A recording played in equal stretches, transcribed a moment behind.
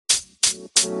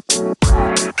Welcome,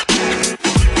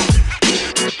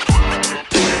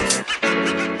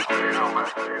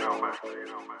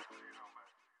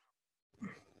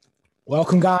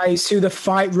 guys, to the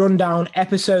Fight Rundown,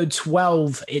 episode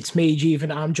 12. It's me, Jeevan,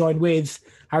 and I'm joined with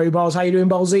Harry Balls. How you doing,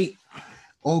 Ballsy?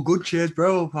 All good, cheers,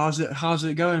 bro. How's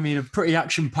it going? I mean, a pretty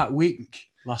action-packed week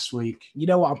last week. You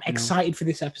know what? I'm excited for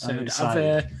this episode.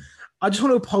 I just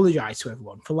want to apologise to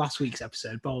everyone for last week's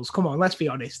episode. Balls, come on, let's be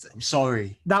honest. I'm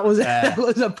sorry. That was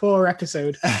a poor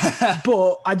episode.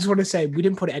 But I just want to say, we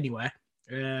didn't put it anywhere.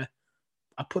 I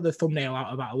put the thumbnail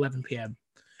out about 11 p.m.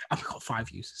 and we got 5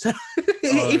 views. So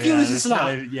if you listen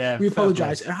to that, we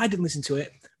apologise. And I didn't listen to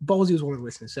it. Ballsy was one of the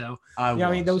listeners. So,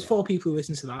 there was 4 people who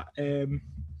listened to that.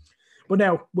 But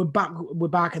no, we're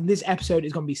back. And this episode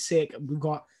is going to be sick. We've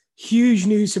got huge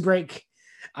news to break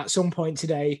at some point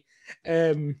today.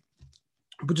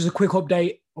 But just a quick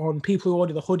update on people who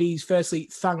ordered the hoodies. Firstly,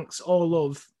 thanks, all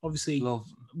love. Obviously,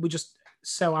 we're just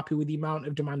so happy with the amount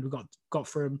of demand we got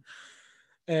from.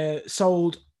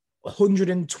 Sold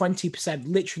 120%,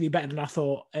 literally better than I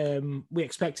thought. We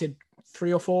expected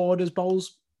 3 or 4 orders,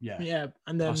 Bowls. Yeah,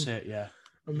 and then that's it. Yeah,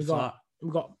 and we got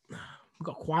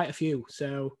quite a few.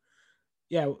 So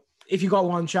yeah, if you got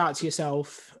one, shout out to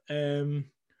yourself.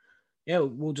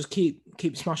 We'll just keep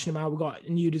smashing them out. We've got a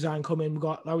new design coming.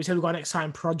 Like we said, we've got an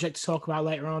exciting project to talk about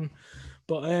later on.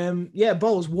 But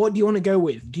Bowls, what do you want to go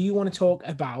with? Do you want to talk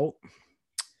about?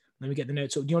 Let me get the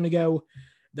notes up. Do you want to go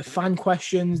the fan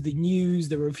questions, the news,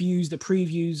 the reviews, the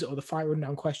previews, or the fight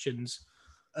rundown questions?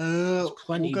 We'll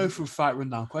go through fight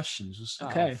rundown questions. We'll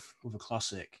start with a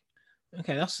classic.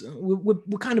 Okay,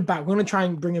 we're kind of back. We're going to try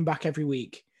and bring them back every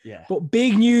week. Yeah. But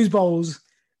big news, Bowls.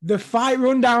 The fight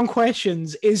rundown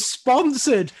questions is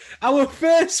sponsored. Our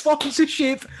first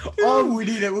sponsorship. We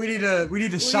need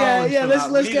a siren. Yeah.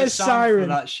 Let's get a siren. For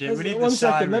that shit. We need one the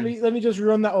second. siren. Let me just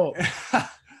run that up.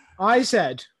 I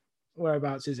said,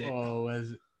 whereabouts is it? Oh,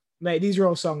 where's it? Mate, these are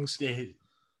all songs. Is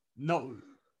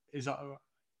that all right?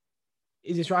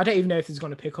 Is this right? I don't even know if it's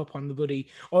going to pick up on the bloody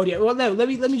audio. Well, no, let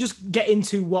me just get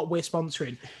into what we're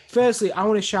sponsoring. Firstly, I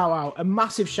want to shout out a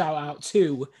massive shout out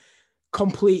to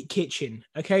Complete Kitchen.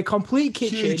 Okay, Complete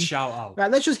Kitchen. Huge shout out.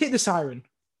 Right, let's just hit the siren.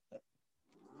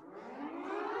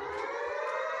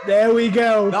 There we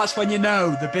go. That's when you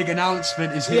know the big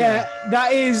announcement is here. Yeah,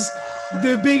 that is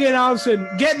the big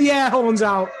announcement. Get the air horns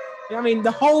out. I mean,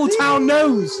 the whole town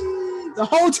knows. The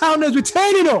whole town knows we're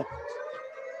turning up.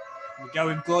 We're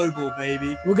going global,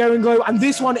 baby. We're going global. And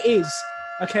this one is.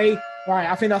 Okay? Right,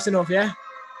 I think that's enough, yeah?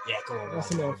 Yeah, go on.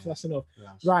 That's enough. Yeah.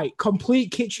 Right,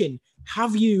 Complete Kitchen.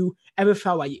 Have you ever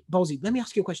felt like... Ballsy, let me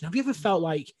ask you a question. Have you ever felt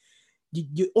like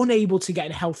you're unable to get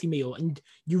a healthy meal and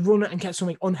you run and get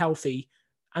something unhealthy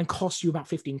and cost you about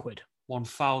 15 quid?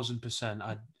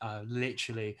 1,000%. I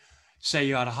literally... Say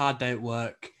you had a hard day at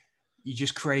work... You're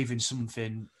just craving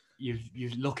something.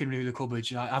 You're looking through the cupboards.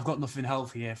 You're like, I've got nothing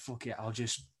healthy here. Fuck it. I'll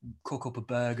just cook up a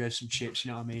burger, some chips. You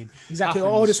know what I mean? Exactly.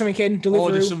 Order something in. Deliveroo.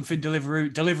 Order something.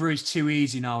 Deliveroo is too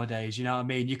easy nowadays. You know what I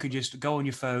mean? You could just go on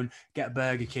your phone, get a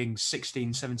Burger King,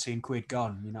 16, 17 quid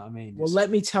gone. You know what I mean? Well, let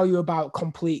me tell you about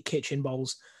Complete Kitchen,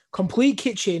 Bowls. Complete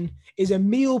Kitchen is a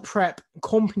meal prep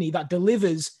company that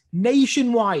delivers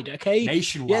nationwide. Okay.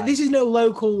 Nationwide. Yeah. This is no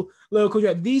local.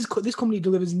 This company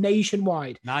delivers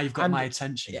nationwide. Now you've got my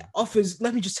attention. Yeah, offers.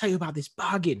 Let me just tell you about this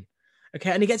bargain.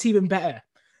 Okay, and it gets even better.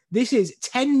 This is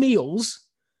 10 meals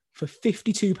for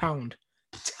 £52.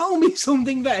 Tell me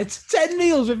something better. 10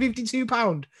 meals for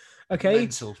 £52. Okay.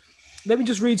 Mental. Let me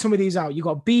just read some of these out. You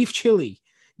got beef chili.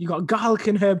 You got garlic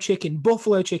and herb chicken,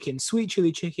 buffalo chicken, sweet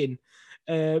chili chicken,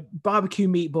 barbecue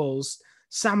meatballs,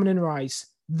 salmon and rice,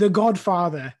 The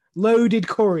Godfather, loaded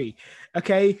curry.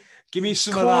 Okay. Give me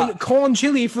some of that. Corn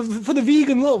chili for the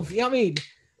vegan love. You know what I mean?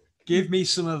 Give me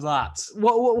some of that.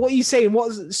 What are you saying?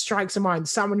 What strikes a mind?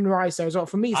 Salmon and rice there as well.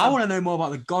 For me, I want to know more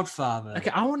about The Godfather. Okay,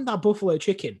 I want that buffalo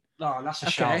chicken. Oh, that's a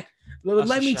shout.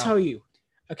 Let me tell you.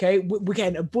 Okay, we're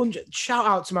getting a bunch of... Shout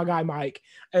out to my guy Mike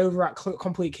over at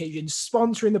Complete Kitchen,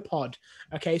 sponsoring the pod.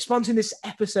 Okay, sponsoring this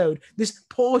episode, this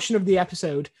portion of the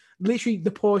episode. Literally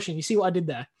the portion. You see what I did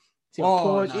there?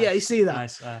 Nice. Yeah, you see that?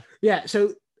 Nice. Yeah,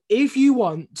 so... If you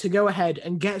want to go ahead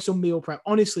and get some meal prep,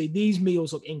 honestly, these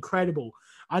meals look incredible.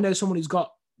 I know someone who's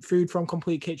got food from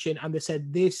Complete Kitchen and they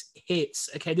said this hits.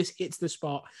 Okay, this hits the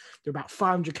spot. They're about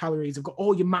 500 calories. They've got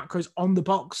all your macros on the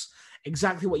box.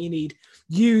 Exactly what you need.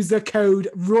 Use the code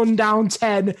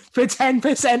RUNDOWN10 for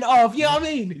 10% off. You know what I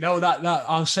mean? No, that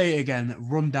I'll say it again.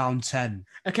 RUNDOWN10.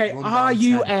 Okay,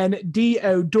 RUNDOWN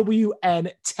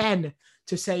 10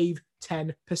 to save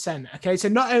 10%. Okay, so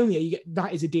not only are you get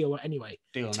that is a deal anyway.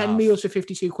 10 meals for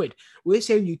 52 quid. We're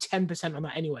saving you 10% on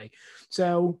that anyway.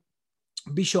 So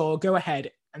be sure, go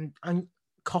ahead and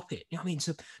cop it. You know what I mean?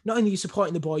 So not only are you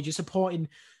supporting the boys, you're supporting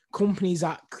companies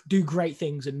that do great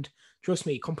things. And trust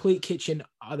me, Complete Kitchen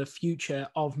are the future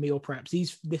of meal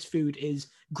preps. This food is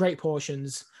great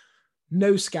portions,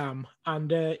 no scam.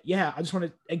 And I just want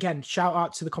to, again, shout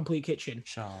out to the Complete Kitchen.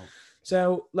 Shout out.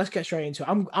 So let's get straight into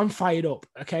it. I'm fired up.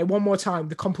 Okay, one more time.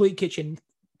 The Complete Kitchen,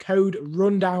 code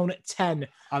rundown10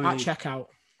 at checkout.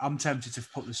 I'm tempted to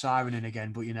put the siren in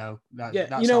again, but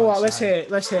that's you know what? Let's hear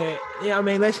it. Yeah, I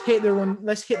mean, let's hit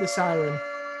the siren.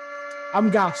 I'm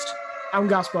gassed,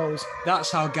 balls.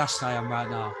 That's how gassed I am right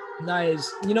now. That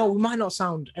is, we might not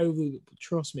sound overly, but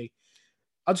trust me.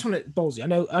 I just want to, ballsy. I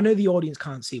know the audience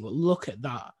can't see, but look at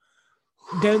that.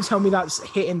 Don't tell me that's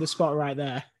hitting the spot right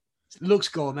there. It looks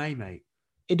gourmet, mate.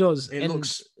 It does. It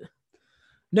looks.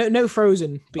 No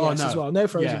frozen BS as well. No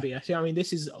frozen BS. I mean,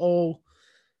 this is all.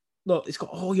 Look, it's got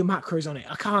all your macros on it.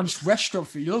 I can't. It's restaurant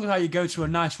food. You look how you go to a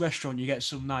nice restaurant, you get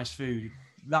some nice food.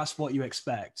 That's what you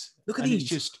expect. Look at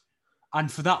these.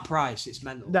 And for that price, it's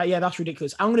mental. That's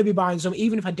ridiculous. I'm going to be buying some.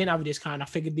 Even if I didn't have a discount, I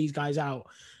figured these guys out.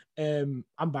 I'm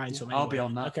buying some. Anyway. I'll be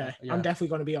on that. Okay, yeah. I'm definitely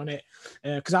going to be on it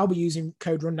because I'll be using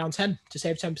code rundown10 to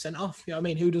save 10% off. You know what I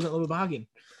mean? Who doesn't love a bargain?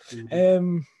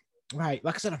 Mm-hmm. Right,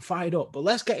 like I said, I'm fired up. But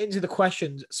let's get into the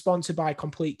questions sponsored by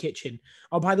Complete Kitchen.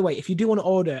 Oh, by the way, if you do want to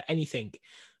order anything,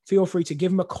 feel free to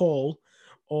give them a call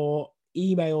or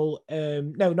email.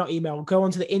 No, not email. Go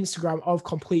onto the Instagram of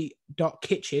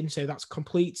complete.kitchen. So that's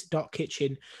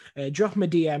complete.kitchen. Drop them a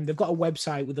DM. They've got a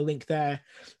website with a link there.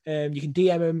 You can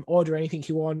DM them, order anything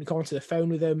you want, go onto the phone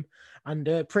with them.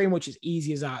 And pretty much as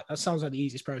easy as that. That sounds like the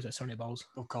easiest process, Sonny Balls.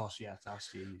 Of course, yeah,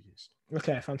 that's the easiest.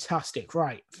 Okay, fantastic.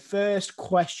 Right. First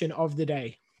question of the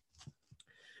day.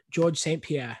 George St.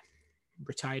 Pierre,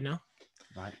 retired now.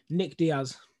 Right. Nick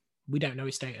Diaz, we don't know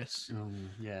his status.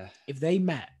 Yeah. If they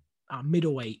met at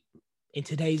middleweight in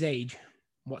today's age,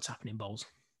 what's happening, Balls?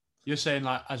 You're saying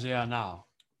like as they are now?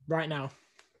 Right now.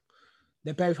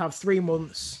 They both have 3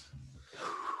 months.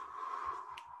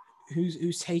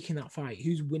 Who's taking that fight?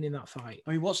 Who's winning that fight?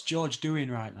 I mean, what's George doing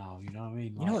right now? You know what I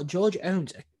mean? You know what? George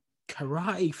owns a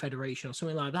karate federation or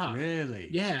something like that. Really?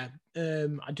 Yeah.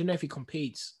 I don't know if he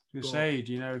competes. You say,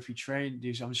 do you know if he trained?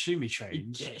 I'm assuming he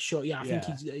trains. Yeah, sure. Yeah, I think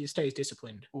he stays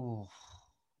disciplined. Oh,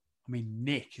 I mean,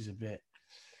 Nick is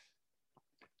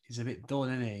he's a bit done,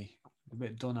 isn't he? A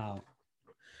bit done out.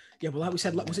 Yeah, but like we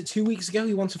said, was it 2 weeks ago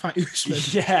he wanted to fight Usman?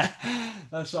 Yeah,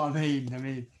 that's what I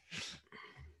mean.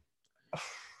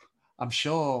 I'm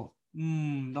sure.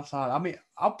 That's hard. I mean,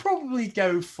 I'll probably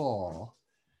go for.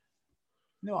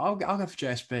 No, I'll go for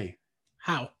JSB.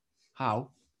 How?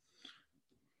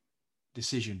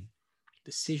 Decision,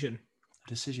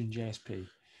 JSP.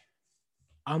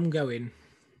 I'm going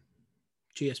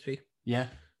GSP. Yeah.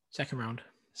 Second round.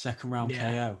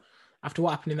 Yeah. KO. After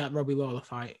what happened in that Robbie Lawler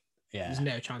fight, yeah, there's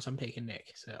no chance I'm picking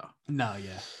Nick. So no,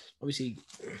 yeah. Obviously,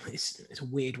 it's a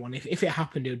weird one. If it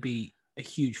happened, it would be a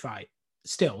huge fight.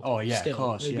 Still. Oh yeah, of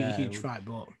course. It'd be a huge fight,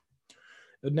 but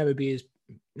it would never be as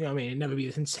it'd never be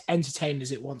as entertaining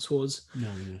as it once was. No,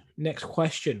 yeah. Next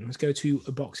question. Let's go to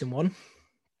a boxing one.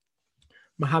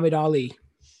 Muhammad Ali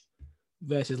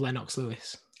versus Lennox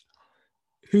Lewis.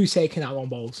 Who's taking that one,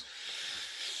 Balls?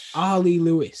 Ali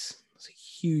Lewis. It's a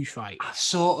huge fight. I've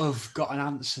sort of got an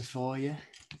answer for you.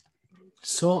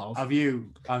 Sort of. Have you?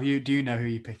 Do you know who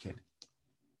you're picking?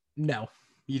 No.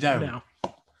 You don't? No.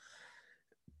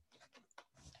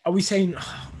 Are we saying...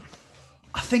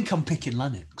 I think I'm picking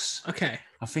Lennox. Okay.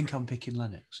 I think I'm picking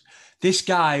Lennox. This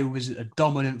guy was a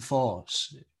dominant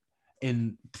force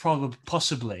in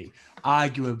possibly,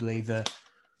 arguably,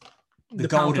 the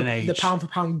golden age. The pound for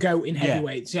pound goat in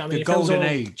heavyweights. Yeah. You know what I mean? The golden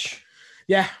age.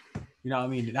 Yeah. You know what I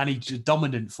mean? And he's a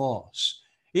dominant force.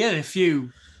 He had a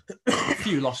few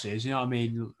losses, you know what I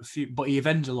mean? But he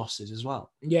avenged the losses as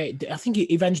well. Yeah, I think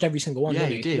he avenged every single one,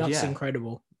 didn't he? Did, That's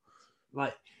incredible.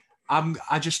 Like,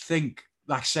 I just think,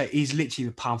 like I say, he's literally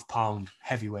the pound for pound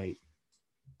heavyweight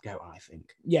goat, I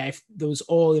think. Yeah, if there was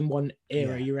all in one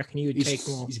era, you reckon he would take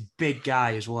more? He's a big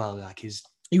guy as well. Like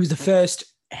he was the first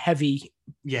heavyweight,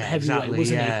 exactly.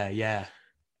 Wasn't he? Yeah.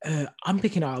 I'm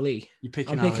picking Ali. You're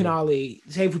picking I'm picking Ali.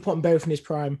 Say if we put them both in his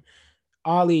prime,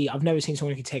 Ali, I've never seen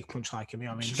someone who can take a punch like him. You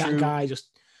know what I mean? That guy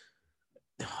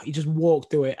he just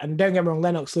walked through it. And don't get me wrong,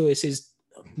 Lennox Lewis is,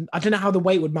 I don't know how the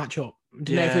weight would match up. I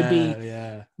don't know if it'd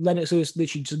be Lennox Lewis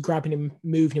literally just grabbing him,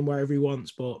 moving him wherever he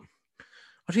wants. But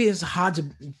I think it's hard to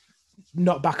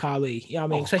not back Ali. You know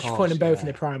what I mean? Especially putting them both in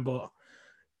their prime. But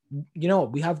you know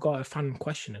what? We have got a fan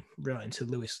question relating to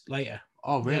Lewis later.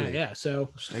 Oh, really? Yeah. So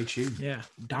stay tuned. Yeah.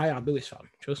 Die-hard Lewis fan.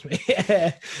 Trust me.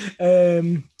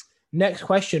 Next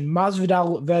question: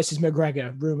 Masvidal versus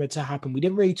McGregor, rumored to happen. We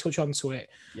didn't really touch onto it.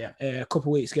 Yeah. A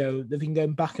couple of weeks ago, they've been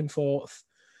going back and forth.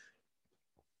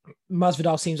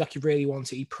 Masvidal seems like he really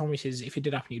wants it. He promises if it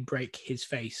did happen, he'd break his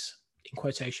face in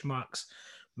quotation marks.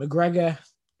 McGregor,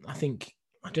 I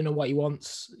don't know what he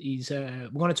wants. We're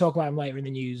going to talk about him later in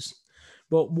the news.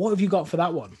 But what have you got for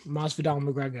that one, Masvidal and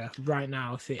McGregor, right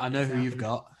now? I know who you've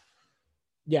got.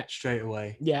 Yeah, straight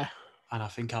away. Yeah, and I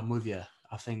think I'm with you.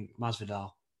 I think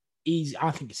Masvidal.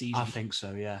 I think it's easy. I think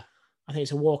so. Yeah. I think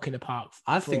it's a walk in the park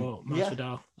for Masvidal.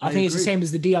 Yeah, I think it's the same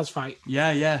as the Diaz fight.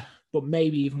 Yeah. But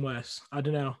maybe even worse. I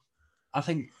don't know. I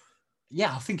think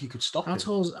he could stop him.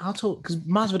 How tall? Because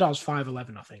Masvidal's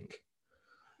 5'11", I think.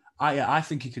 I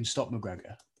think he can stop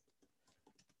McGregor.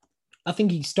 I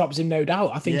think he stops him, no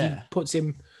doubt. I think he puts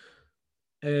him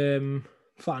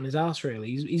flat on his ass,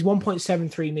 really. He's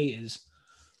 1.73 meters.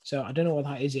 So I don't know what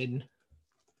that is in.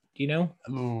 Do you know?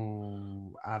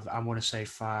 Oh, I want to say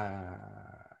 5'6".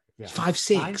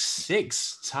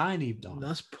 5'6", tiny dog.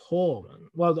 That's poor, man.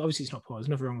 Well, obviously it's not poor. There's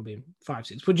nothing wrong with being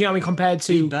 5'6". But do you know what I mean? Compared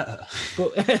to better.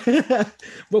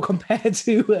 But compared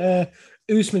to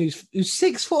Usman, who's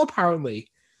 6 foot apparently.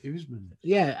 Usman.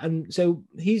 Yeah, and so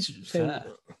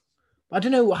I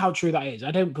don't know how true that is.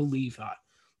 I don't believe that.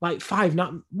 Like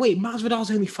 5'9". Wait,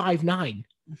 Masvidal's only 5'9".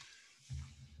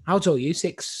 How tall are you?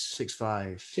 6'5".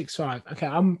 6'5". Okay,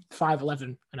 I'm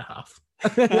 5'11 and a half.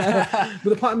 But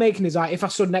the point I'm making is that if I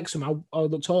stood next to him, I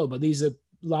would look taller. But these are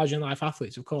larger than life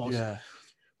athletes, of course. Yeah.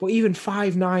 But even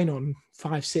 5'9" on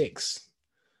 5'6",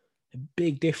 a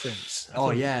big difference.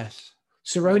 Yes.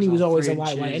 Cerrone was always a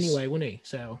lightweight anyway, wasn't he?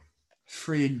 So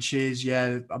 3 inches.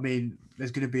 Yeah. I mean,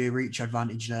 there's going to be a reach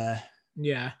advantage there.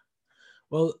 Yeah.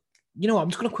 Well, you know what? I'm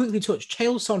just going to quickly touch.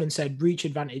 Chael Sonnen said reach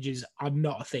advantages are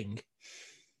not a thing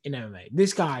in MMA.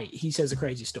 This guy, he says the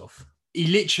crazy stuff. He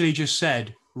literally just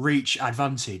said reach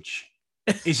advantage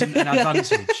isn't an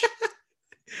advantage.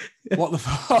 What the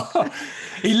fuck?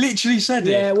 He literally said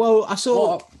it. Yeah, well, I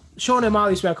saw Sean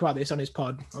O'Malley spoke about this on his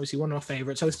pod. Obviously, one of my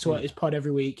favorites. I listen to his pod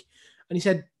every week. And he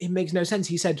said, it makes no sense.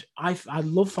 He said, I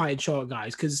love fighting short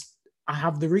guys because I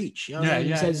have the reach. You know what I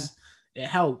mean? He says it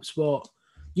helps. But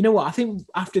you know what? I think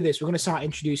after this, we're going to start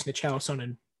introducing the Chael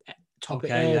Sonnen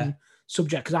topic.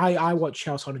 Subject, because I watch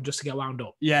Chael Sonnen just to get wound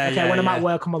up. When I'm at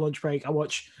work on my lunch break, I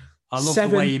love the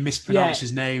way you mispronounce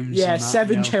his names. Yeah,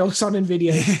 7 Chael Sonnen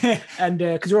videos, and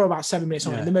because they're all about 7 minutes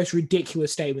on, the most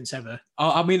ridiculous statements ever.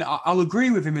 I mean, I'll agree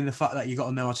with him in the fact that you got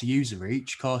to know how to use the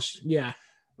reach, because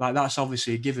like that's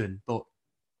obviously a given. But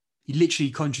he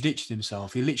literally contradicted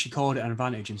himself. He literally called it an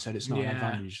advantage and said it's not an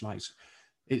advantage. Like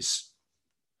it's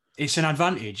an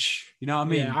advantage. You know what I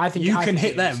mean? Yeah, I think you can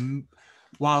hit them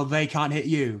while they can't hit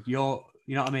you. You know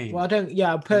what I mean? Well, I don't.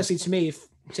 Yeah, personally, to me,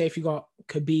 if you got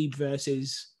Khabib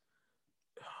versus,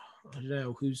 I don't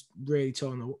know who's really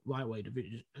tall in the lightweight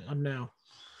division. I don't know.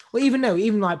 Well,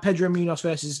 even like Pedro Munoz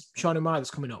versus Sean O'Malley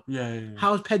that's coming up. Yeah.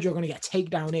 How is Pedro going to get a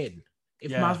takedown in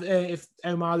if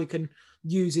O'Malley can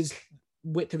use his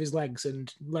width of his legs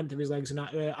and length of his legs and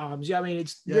arms? Yeah, I mean,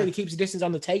 it really keeps the distance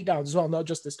on the takedowns as well, not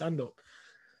just the stand up.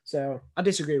 So I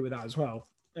disagree with that as well.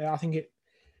 I think it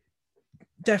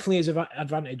definitely is an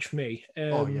advantage for me.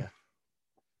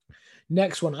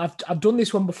 Next one, I've done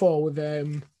this one before with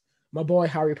my boy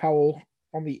Harry Powell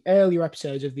on the earlier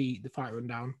episodes of the Fight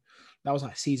Rundown. That was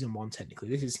like season 1 technically.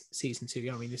 This is season 2. You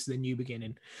know what I mean, this is the new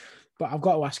beginning. But I've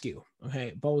got to ask you,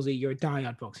 okay, Ballsy, you're a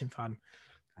diehard boxing fan.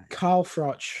 Carl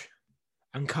Froch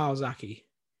and Carl Zaki,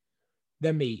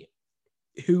 they meet.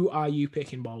 Who are you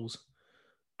picking, Balls,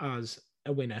 as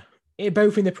a winner?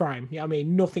 Both in the prime. Yeah, I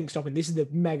mean, nothing stopping. This is the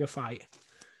mega fight.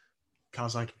 Carl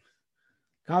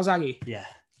Zaki? Yeah.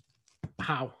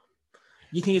 How?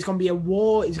 You think it's going to be a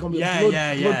war? Is it going to be a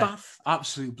bloodbath?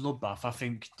 Absolute bloodbath. I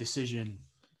think decision.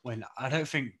 When I don't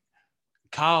think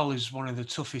Carl is one of the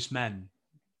toughest men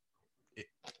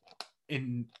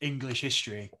in English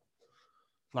history.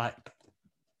 Like,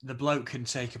 the bloke can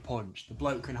take a punch. The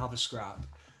bloke can have a scrap.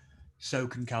 So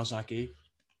can Kawasaki.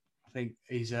 I think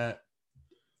he's a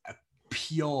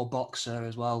pure boxer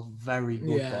as well. Very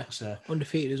good boxer.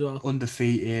 Undefeated as well.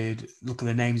 Undefeated. Look at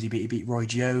the names he beat. He beat Roy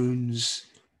Jones,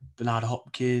 Bernard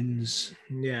Hopkins.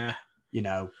 Yeah. You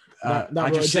know.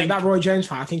 That Roy Jones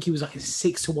fight, I think he was like a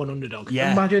 6-1 underdog.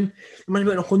 Yeah. Imagine putting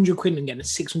 100 quid and getting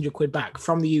 600 quid back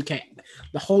from the UK.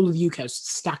 The whole of the UK was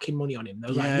stacking money on him. They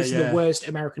were like, this is the worst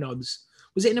American odds.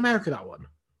 Was it in America, that one?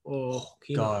 Or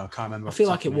God, I can't remember. I feel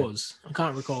like it was. I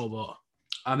can't recall, but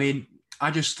I mean,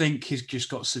 I just think he's just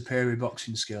got superior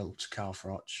boxing skill to Carl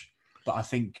Froch. But I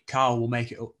think Carl would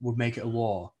make it a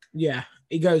war. Yeah,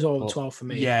 it goes all 12 for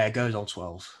me. Yeah, it goes all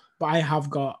 12. But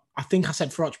I I think I said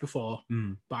Froch before,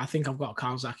 but I think I've got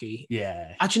Kawasaki.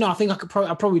 Yeah. Actually, no, I think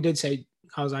I probably did say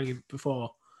Kawasaki before.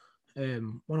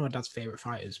 One of my dad's favourite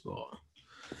fighters, but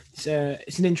it's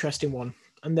an interesting one.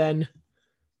 And then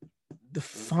the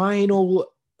final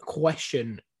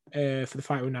question for the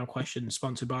Fight Rundown question,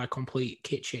 sponsored by Complete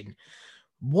Kitchen.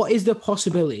 What is the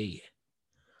possibility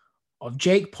of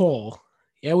Jake Paul?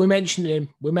 Yeah, we mentioned him.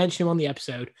 We mentioned him on the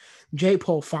episode. Jake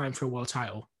Paul fighting for a world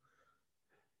title.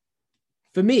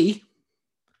 For me,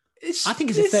 I think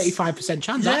it's a 35%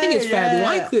 chance. I think it's fairly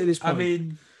likely at this point. I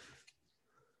mean,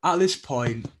 at this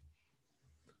point,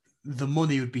 the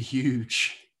money would be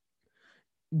huge.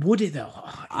 Would it though?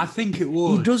 I think it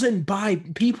would.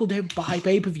 People don't buy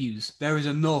pay-per-views. There is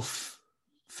enough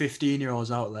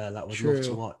 15-year-olds out there that would love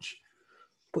to watch.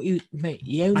 But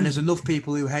and there's enough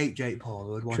people who hate Jake Paul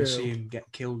who would want to see him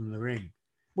get killed in the ring.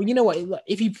 Well, you know what?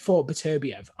 If he fought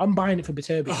Beterbiev, I'm buying it for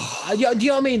Beterbiev. Do you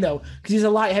know what I mean, though? Because he's a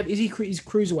light heavy. He's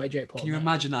cruiserweight, Jake Paul. Can you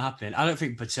imagine that happening? I don't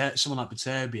think someone like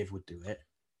Beterbiev would do it.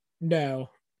 No.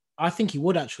 I think he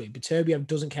would, actually. Beterbiev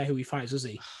doesn't care who he fights, does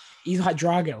he? He's like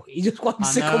Drago. He just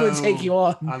wants to come and take you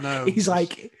on. I know. He's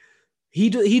like... He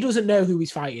doesn't know who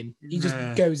he's fighting. He just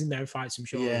goes in there and fights him,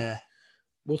 sure. Yeah.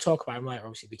 We'll talk about him later.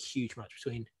 Obviously, the huge match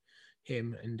between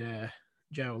him and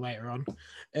Joe later on.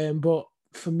 But...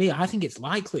 For me, I think it's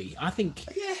likely.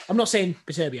 I'm not saying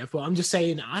Beterbiev, but I'm just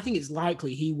saying I think it's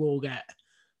likely he will get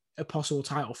a possible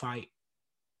title fight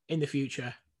in the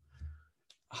future.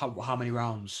 How many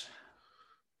rounds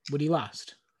would he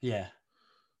last? Yeah,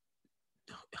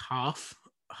 half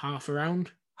a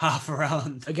round. Half a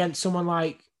round against someone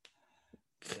like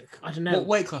I don't know. What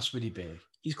weight class would he be?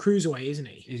 He's cruiserweight, isn't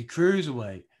he? He's a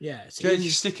cruiserweight. Yeah. So you're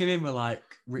sticking in with like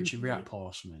Richard Riakporhe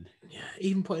or something. Yeah,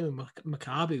 even putting him in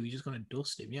Maccabi, we're just going to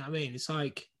dust him. You know what I mean? It's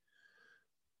like,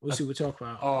 we'll see what we talk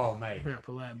about. Oh, mate.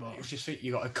 Later, but... I just think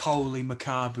you got a Coley,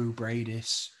 Makabu,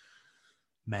 Bradis,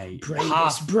 mate.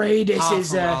 Bradis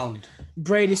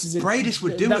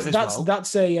would do it as well.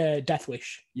 That's a death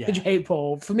wish. Yeah. Jake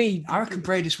Paul. For me... I reckon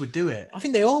Bradis would do it. I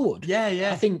think they all would. Yeah,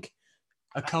 yeah. I think...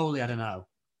 A Coley, I don't know.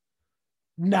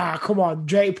 Nah, come on,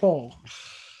 Jake Paul.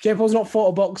 Jake Paul's not fought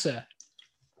a boxer.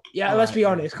 Yeah, let's be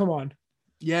honest. Come on.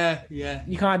 Yeah, yeah.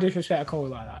 You can't disrespect a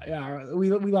Coley like that. Yeah, we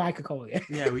like a Coley.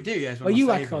 Yeah, we do. Yeah. Well, you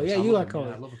like Coley. Yeah, you like Coley.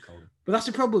 Yeah, I love a Coley. But that's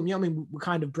the problem. You know what I mean? We're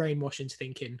kind of brainwashed into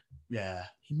thinking. Yeah.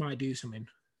 He might do something.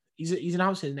 He's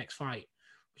announcing his next fight,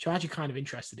 which I'm actually kind of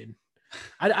interested in.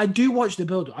 I do watch the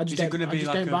build. I just is it going to be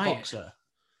like a boxer,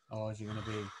 or is it going to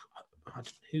be?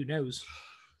 Who knows?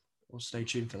 We'll stay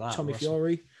tuned for that. Tommy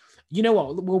Fury. You know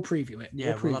what? We'll preview it.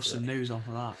 Yeah, we'll have some news on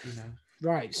for that. You know.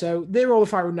 Right. So they're all the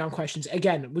Fight Rundown questions.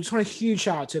 Again, we just want a huge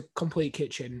shout out to Complete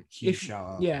Kitchen. Huge shout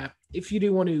out. Yeah. If you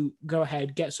do want to go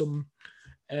ahead, get some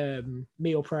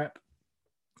meal prep.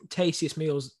 Tastiest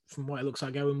meals from what it looks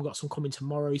like going. We've got some coming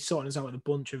tomorrow. He's sorting us out with a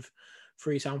bunch of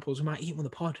free samples. We might eat them on the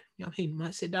pod. You know what I mean? We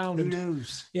might sit down. Who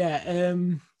knows? Yeah.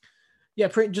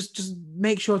 Just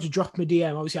make sure to drop me a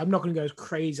DM. Obviously, I'm not going to go as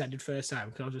crazy as I did first time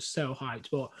because I was just so hyped.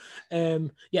 But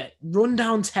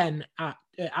rundown 10 at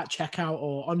checkout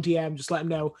or on DM. Just let them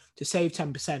know to save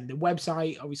 10%. The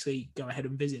website, obviously, go ahead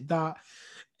and visit that.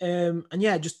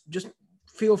 Just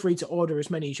feel free to order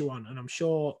as many as you want, and I'm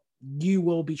sure you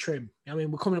will be trim. I mean,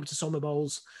 we're coming up to summer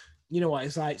bowls. You know what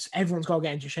it's like. Everyone's got to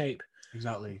get into shape.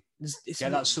 Exactly.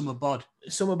 That summer bod.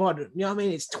 Summer bod. You know what I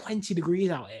mean? It's 20 degrees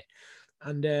out here.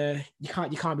 And you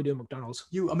can't be doing McDonald's.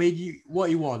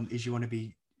 What you want is you want to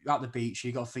be at the beach.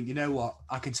 You got to think, you know what?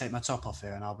 I can take my top off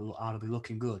here, and I'll be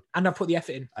looking good. And I put the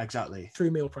effort in. Exactly. Through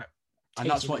meal prep. And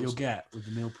that's what you'll get with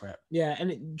the meal prep. Yeah,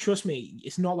 and trust me,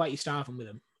 it's not like you're starving with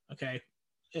them. Okay,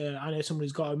 I know someone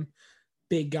who's got him.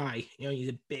 Big guy. You know, he's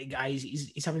a big guy.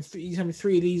 He's having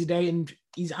three of these a day, and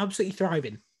he's absolutely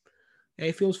thriving.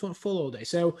 It feels full all day.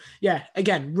 So, yeah,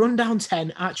 again, rundown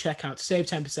 10 at checkout to save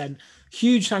 10%.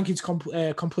 Huge thank you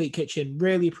to Complete Kitchen.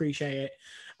 Really appreciate it.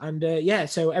 And,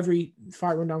 so every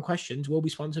Fight Rundown questions will be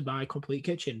sponsored by Complete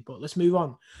Kitchen. But let's move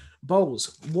on.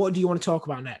 Bowls, what do you want to talk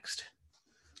about next?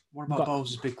 What about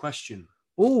Bowls' big question?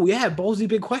 Oh, yeah, Bowls'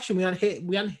 big question. We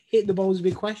hadn't hit the Bowls'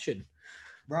 big question.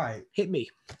 Right. Hit me.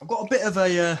 I've got a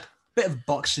bit of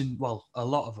boxing, well, a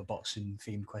lot of a boxing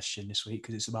themed question this week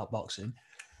because it's about boxing.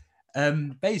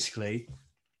 Basically,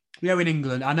 in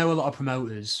England, I know a lot of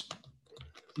promoters.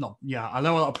 I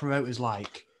know a lot of promoters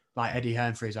like Eddie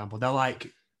Hearn, for example. They're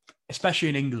like, especially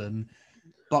in England,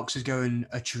 boxers going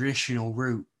a traditional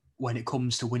route when it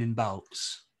comes to winning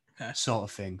belts, sort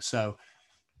of thing. So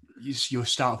you'll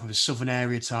start off with a Southern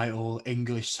Area title,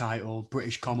 English title,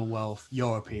 British Commonwealth,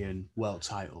 European world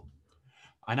title.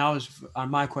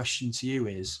 And my question to you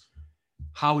is,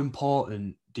 how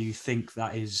important do you think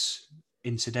that is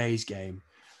in today's game.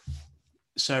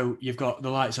 So you've got the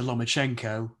likes of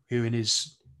Lomachenko, who in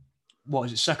his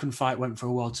second fight went for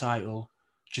a world title,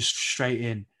 just straight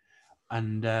in,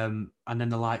 and then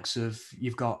the likes of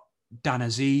you've got Dan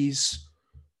Aziz,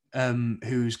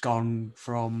 who's gone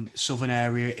from Southern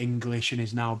area English and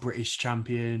is now British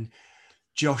champion.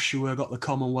 Joshua got the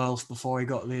Commonwealth before he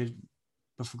got the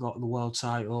world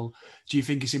title. Do you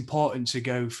think it's important to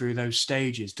go through those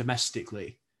stages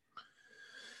domestically?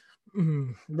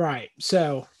 Right.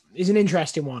 So it's an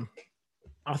interesting one.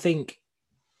 I think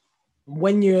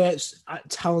when you're as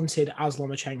talented as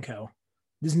Lomachenko,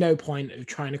 there's no point of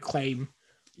trying to claim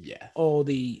all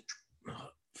the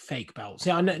fake belts.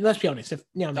 Yeah, let's be honest. You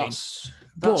know what I mean?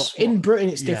 But in Britain,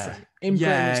 it's different. In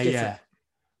Britain, it's different.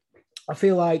 I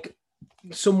feel like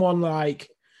someone like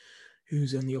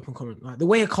who's on the up and coming, like the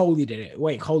way Coley did it, the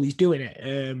way Coley's doing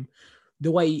it,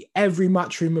 the way every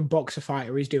matchroom and boxer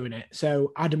fighter is doing it.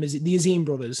 So the Azim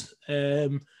brothers,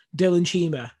 Dylan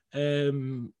Chima,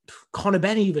 Conor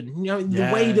Benn, even,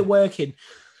 the way they're working.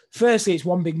 Firstly, it's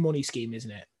one big money scheme, isn't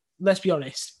it? Let's be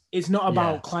honest. It's not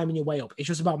about climbing your way up. It's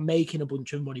just about making a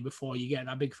bunch of money before you get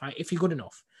that big fight, if you're good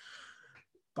enough.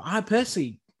 But I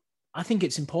think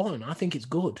it's important. I think it's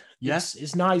good. Yes,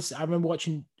 it's nice. I remember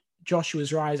watching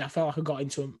Joshua's rise. I felt like I got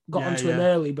onto him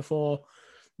early before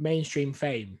mainstream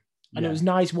fame. And it was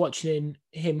nice watching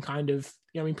him kind of,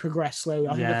 progress slowly.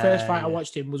 I think the first fight I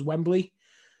watched him was Wembley.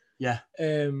 Yeah.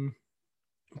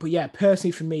 But yeah,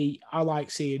 personally for me, I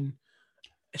like seeing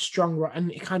a strong,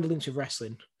 and it kind of links with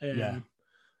wrestling.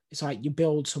 It's like you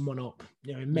build someone up,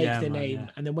 make their name,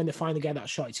 and then when they finally get that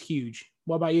shot, it's huge.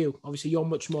 What about you? Obviously, you're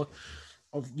much more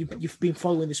you've been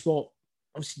following the sport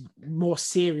obviously more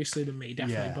seriously than me,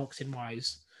 definitely boxing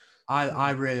wise.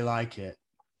 I really like it.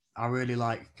 I really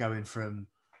like going from,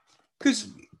 because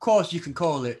of course you can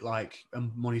call it like a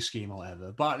money scheme or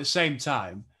whatever, but at the same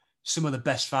time, some of the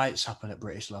best fights happen at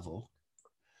British level.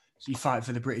 So you fight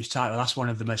for the British title. That's one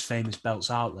of the most famous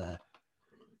belts out there.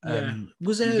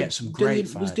 Was there get some great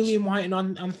fights. Was Dillian White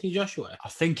and Anthony Joshua? I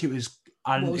think it was.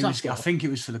 I think it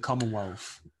was for the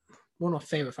Commonwealth. One of my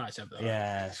favourite fights ever.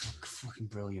 Yeah, fucking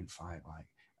brilliant fight.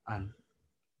 And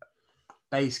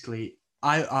basically,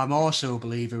 I'm also a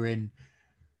believer in,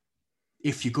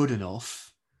 if you're good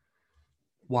enough,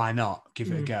 why not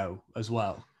give it a go as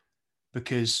well?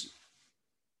 Because,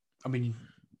 I mean,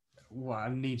 I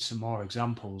need some more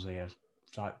examples here.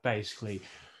 Like, basically,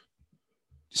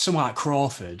 someone like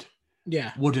Crawford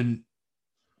wouldn't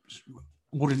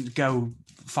go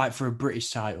fight for a British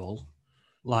title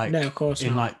no, of course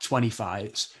in not. 20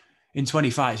 fights. In 20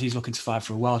 fights, he's looking to fight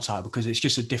for a world title because it's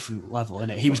just a different level,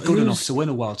 isn't it? He was good enough to win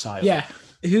a world title. Yeah.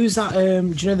 Who's that? Do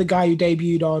you know the guy who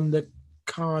debuted on the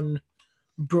Khan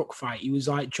Brook fight? He was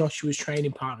like Joshua's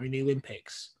training partner in the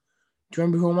Olympics. Do you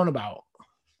remember who I'm on about?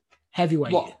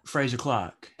 Heavyweight. What? Fraser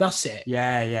Clark? That's it.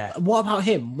 Yeah. What about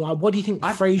him? What do you think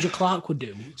Fraser Clark would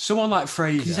do? Someone like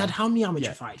Fraser. He's had how many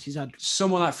amateur fights? He's had.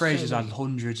 Someone like Fraser's had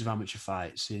hundreds of amateur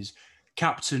fights. He's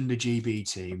captained the GB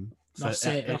team for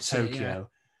Tokyo.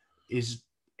 Is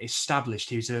established.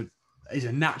 He's a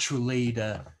natural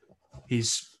leader.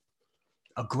 He's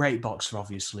a great boxer,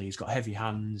 obviously. He's got heavy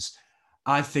hands.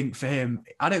 I think for him,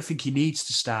 I don't think he needs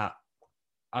to start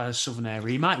a Southern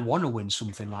area. He might want to win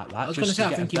something like that. I was going to say,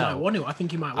 I think he might want to. I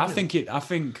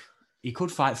think he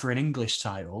could fight for an English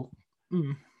title,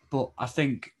 but I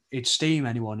think it'd steam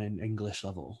anyone in English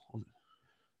level.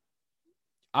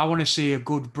 I want to see a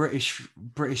good British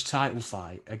title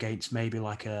fight against maybe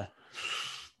like a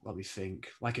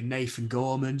Nathan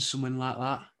Gorman, something like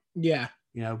that. Yeah.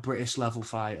 British level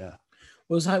fighter.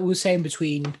 Well, it was like we were saying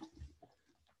between,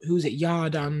 who's it,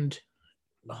 Yard and...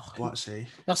 What's he?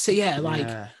 That's it,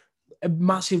 yeah. A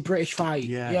massive British fight.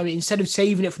 Yeah. I mean, instead of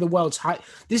saving it for the world title,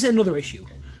 this is another issue.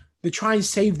 They try and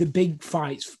save the big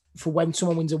fights for when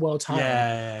someone wins a world title.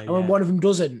 And when one of them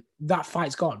doesn't, that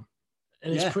fight's gone.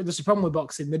 And there's a problem with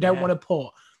boxing. They don't want to put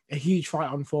a huge fight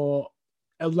on for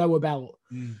a lower belt.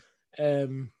 But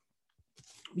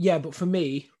for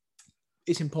me,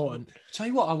 it's important. Tell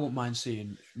you what, I wouldn't mind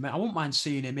seeing. I wouldn't mind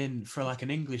seeing him in for like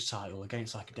an English title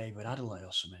against like a David Adelaide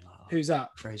or something like that. Who's that?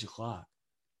 Fraser Clark.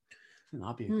 I think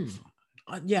that'd be a good fight.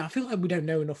 I feel like we don't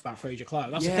know enough about Fraser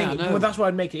Clark. That's the thing. Well, that's why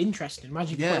I'd make it interesting.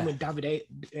 Imagine you put him with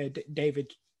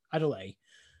David Adelaide.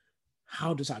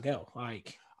 How does that go?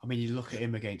 Like, I mean, you look at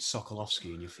him against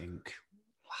Sokolovsky and you think,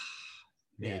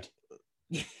 mid.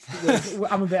 Yeah.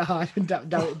 I'm a bit hard on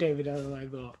David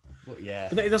Adelaide, but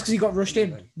that's because he got rushed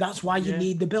in. That's why you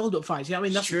need the build-up fights. I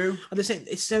mean, that's true.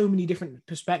 It's so many different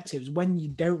perspectives. When you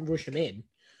don't rush them in,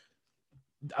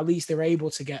 at least they're able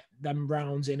to get them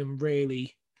rounds in and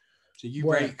really So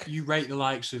you rate the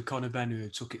likes of Conor Benn, who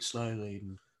took it slowly.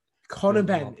 And Conor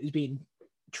Benn is being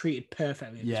treated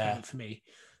perfectly at this moment for me,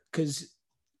 because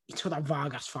he took that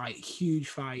Vargas fight, huge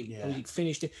fight. Yeah. He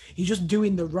finished it. He's just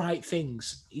doing the right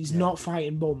things. He's not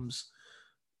fighting bums.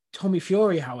 Tommy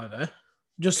Fury, however,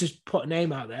 just to put a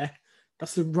name out there,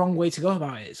 that's the wrong way to go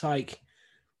about it. It's like,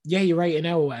 yeah, you're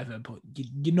 8-0 or whatever, but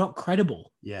you're not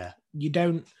credible. Yeah. You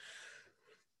don't.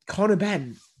 Conor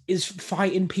Benn is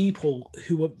fighting people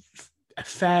who are a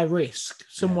fair risk,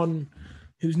 someone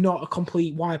who's not a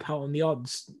complete wipeout on the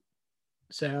odds.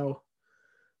 So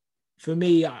for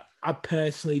me, I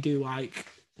personally do like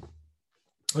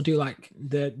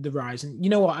the rise. And you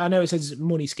know what? I know it says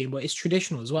money scheme, but it's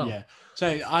traditional as well. Yeah.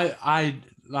 So I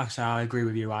like I say, I agree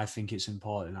with you. I think it's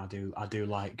important. I do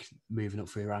like moving up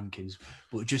through the rankings,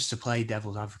 but just to play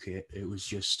devil's advocate, it was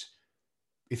just,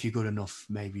 if you're good enough,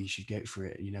 maybe you should go for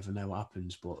it. You never know what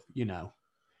happens, but you know.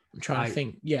 I'm trying to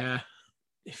think. Yeah,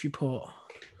 if you put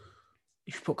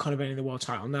Conor Benn in the world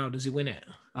title now, does he win it?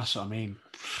 That's what I mean.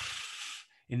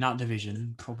 In that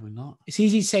division, probably not. It's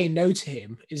easy saying no to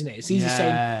him, isn't it? It's easy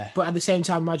saying, but at the same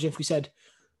time, imagine if we said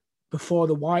before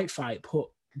the White fight, put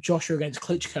Joshua against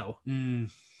Klitschko,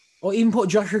 or even put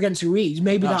Joshua against Ruiz.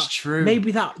 Maybe that's true.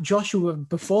 Maybe that Joshua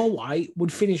before White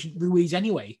would finish Ruiz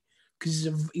anyway, because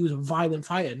he was a violent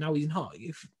fighter. Now he's not.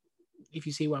 If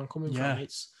you see where I'm coming from,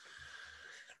 it's.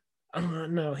 I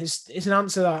don't know. It's an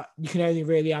answer that you can only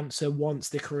really answer once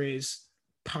the career's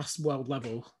past world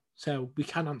level. So we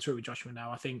can answer it with Joshua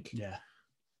now. I think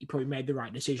he probably made the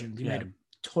right decisions. He made a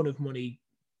ton of money,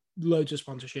 loads of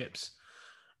sponsorships.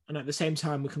 And at the same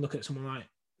time, we can look at someone like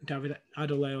David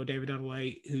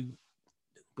Adelaide, who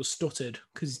was stuttered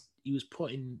because he was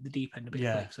put in the deep end a bit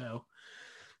quick. So,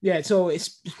 it's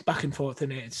back and forth,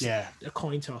 isn't it? It's a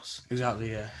coin toss.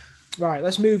 Exactly, yeah. Right,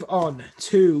 let's move on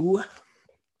to...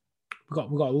 We've got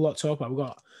a lot to talk about. We've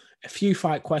got a few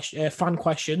fan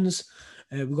questions.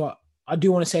 I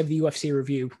do want to save the UFC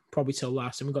review probably till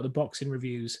last, and we've got the boxing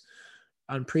reviews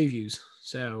and previews.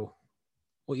 So,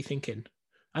 what are you thinking?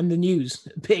 And the news,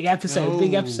 big episode. We'll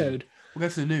go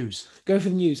for the news. Go for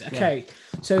the news. Okay.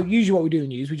 Yeah. So usually what we do in the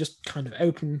news, we just kind of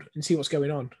open and see what's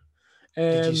going on.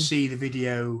 Did you see the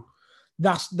video?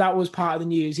 That was part of the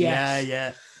news. Yes.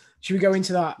 Yeah. Should we go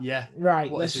into that? Yeah.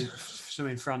 Right.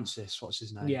 Something Francis. What's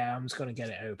his name? Yeah, I'm just going to get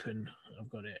it open. I've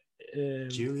got it.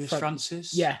 Julius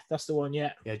Francis? Yeah, that's the one,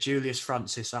 yeah. Yeah, Julius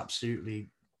Francis, absolutely.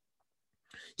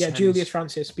 Yeah, Julius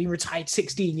Francis, been retired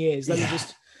 16 years. Let me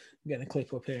just get the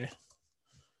clip up here.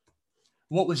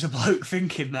 What was the bloke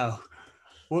thinking, though?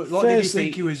 What did he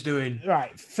think he was doing?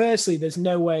 Right, firstly, there's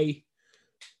no way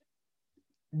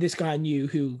this guy knew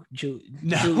who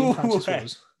Julian Francis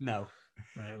was. No.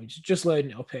 Right, we're just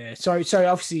loading it up here. Sorry.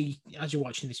 Obviously, as you're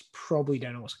watching this, you probably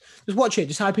don't know what's... Just watch it.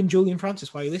 Just type in Julian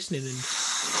Francis while you're listening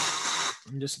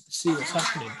and just see what's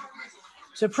happening.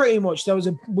 So pretty much,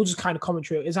 we'll just kind of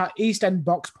commentary. It's at East End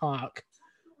Box Park.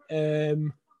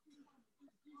 And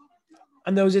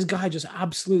there was this guy just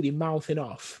absolutely mouthing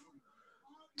off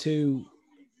to...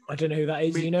 I don't know who that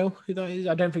is. Do you know who that is?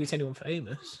 I don't think it's anyone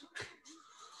famous.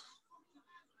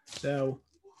 So...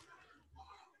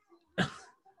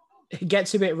 It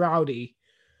gets a bit rowdy,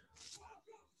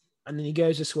 and then he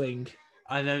goes to swing.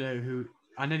 I don't know who.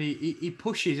 And then he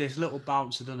pushes this little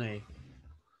bouncer, doesn't he?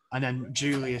 And then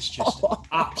Julius just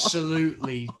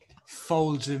absolutely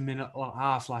folds him in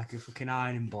half like a fucking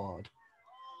ironing board.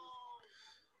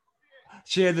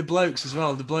 See the blokes as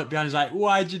well. The bloke behind is like,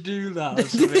 "Why'd you do that?"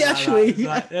 Did he actually?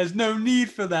 Like, there's no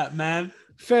need for that, man.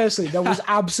 Firstly, there was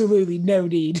absolutely no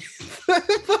need for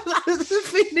that as a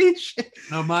finish.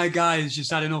 No, my guy has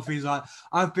just had enough. He's like,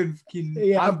 I'm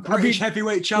British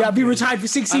heavyweight champion. Yeah, I've been retired for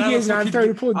 16 years and I'm throwing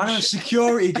a punch. I'm a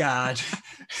security guard.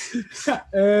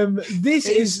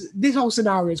 This whole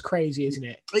scenario is crazy, isn't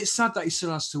it? It's sad that he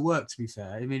still has to work, to be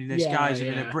fair. I mean, this guy's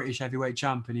been a British heavyweight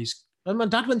champ and he's... And my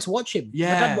dad went to watch him.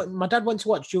 Yeah. My dad went to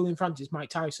watch Julian Francis, Mike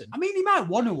Tyson. I mean, he might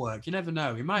want to work. You never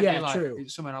know. He might be like, true.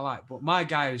 It's something I like. But my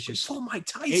guy is just Mike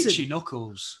Tyson. Itchy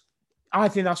knuckles. I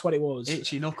think that's what it was.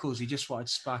 Itchy knuckles. He just wanted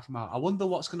to spark him out. I wonder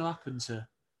what's going to happen to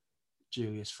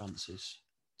Julius Francis,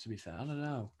 to be fair. I don't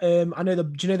know. I know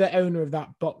do you know the owner of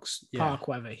that box park,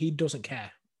 whatever? He doesn't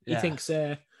care. He thinks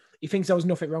there was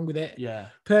nothing wrong with it. Yeah.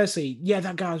 Personally,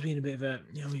 that guy was being a bit of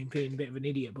being a bit of an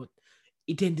idiot, but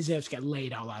he didn't deserve to get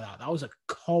laid out like that. That was a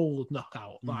cold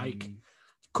knockout. Like,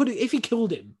 if he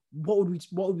killed him, what would we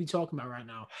be talking about right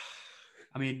now?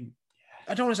 I mean,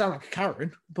 I don't want to sound like a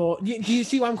Karen, but do you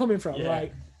see where I'm coming from?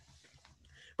 Like,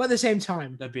 but at the same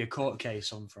time, there'd be a court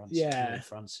case on Francis. Yeah,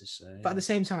 Francis. But at the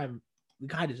same time, the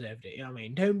guy deserved it. You know what I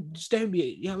mean? Don't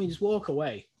be. You know what I mean? Just walk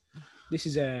away. This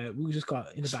is we just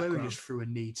got in the I swear we background. just threw a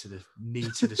knee to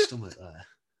the stomach there.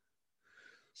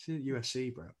 It's in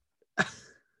UFC, bro.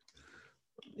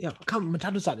 Yeah, I can't. My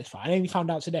dad was like this fight. I only found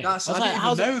out today. I didn't even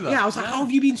know that. Yeah, I was like, how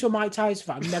have you been to a Mike Tyson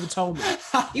fight? You never told me.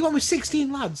 He went with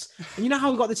 16 lads, and you know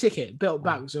how we got the ticket built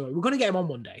back. So we're gonna get him on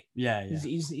one day. Yeah.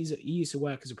 He used to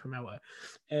work as a promoter,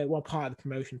 part of the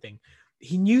promotion thing.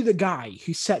 He knew the guy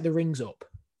who set the rings up.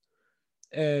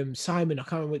 Simon, I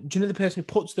can't remember. Do you know the person who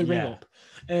puts the ring up?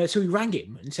 So he rang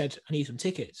him and said, "I need some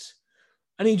tickets,"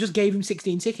 and he just gave him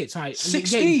 16 tickets.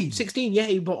 16, 16. Yeah,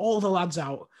 he brought all the lads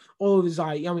out. All of his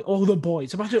all the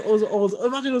boys. Imagine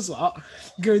us lot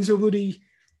going to a bloody,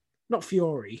 not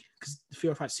Fury because the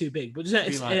Fury fight's too big, but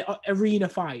just an arena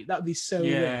fight. That'd be so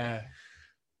weird.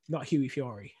 Not Huey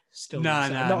Fury. Still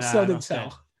didn't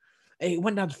sell. It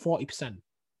went down to 40%.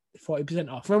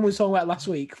 40% off. When we were talking about last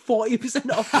week, 40%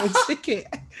 off for a ticket.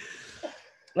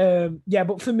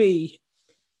 But for me,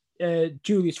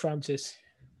 Julius Francis.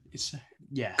 It's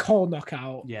cold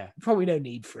knockout. Yeah. Probably no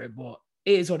need for it, but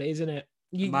it is what it is, isn't it?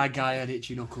 My guy had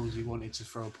itchy knuckles. He wanted to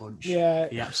throw a punch. Yeah.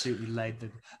 He absolutely laid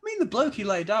them. I mean, the bloke he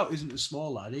laid out isn't a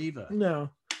small lad either. No.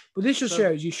 But this just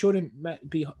shows you shouldn't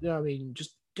be, you know what I mean,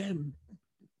 just don't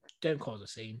cause a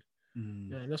scene.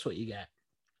 Yeah, that's what you get.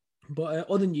 But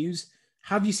other news,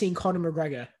 have you seen Conor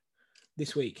McGregor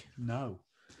this week? No.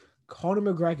 Conor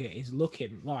McGregor is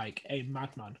looking like a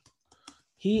madman.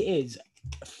 He is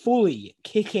fully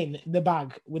kicking the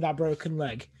bag with that broken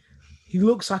leg. He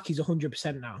looks like he's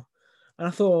 100% now. And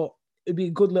I thought it'd be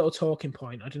a good little talking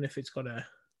point. I don't know if it's going to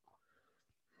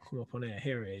come up on here.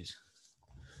 Here it is.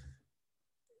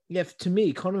 Yeah, to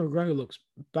me, Conor McGregor looks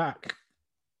back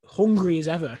hungry as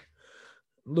ever.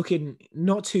 Looking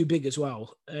not too big as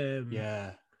well.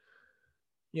 Yeah,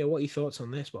 what are your thoughts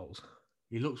on this, Bowles?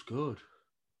 He looks good.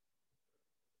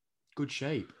 Good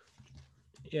shape.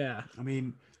 Yeah. I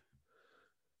mean,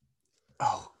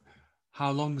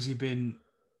 how long has he been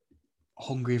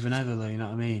hungrier than ever, though? You know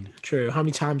what I mean? True. How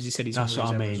many times he said he's hungry?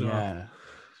 That's what I mean, well. yeah.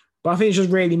 But I think it's just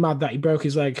really mad that he broke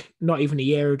his leg not even a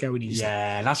year ago. And he's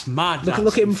that's mad.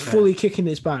 Look at him fully kicking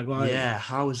this bag. Like,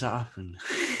 how has that happened?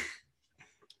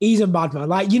 He's a madman.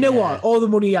 Like, you know what? All the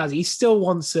money he has, he still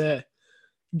wants to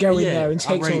go in there and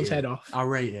take someone's head off. I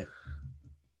rate it.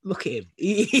 Look at him.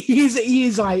 He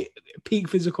is like peak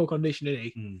physical condition, isn't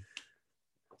he?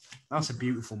 That's a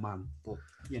beautiful man, but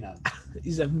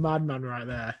he's a madman right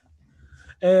there.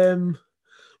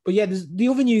 But yeah, there's the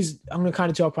other news I'm going to kind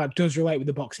of talk about does relate with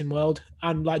the boxing world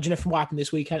and like, from what happened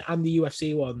this weekend and the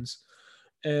UFC ones.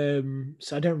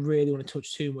 So I don't really want to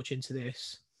touch too much into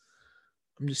this.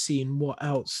 I'm just seeing what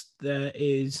else there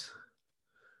is.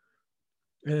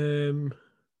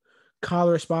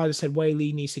 Carla Espada said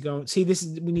Whaley needs to go. See,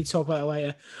 we need to talk about it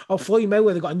later. Floyd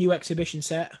Mayweather got a new exhibition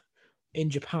set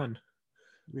in Japan.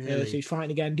 Really? So he's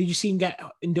fighting again. Did you see him get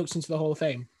inducted into the Hall of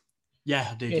Fame? Yeah,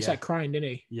 I did. It's like crying, didn't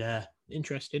he? Yeah.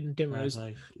 Interested. Didn't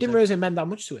realize it meant that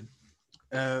much to him.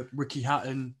 Ricky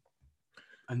Hatton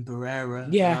and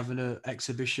Barrera having an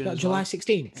exhibition. That July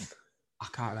 16th. I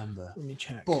can't remember. Let me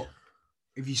check. But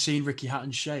have you seen Ricky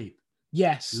Hatton's shape?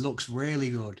 Yes. Looks really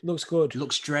good. Looks good.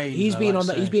 Looks strange. He's been on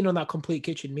that complete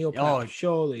kitchen meal prep,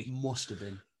 surely. Must have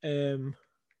been.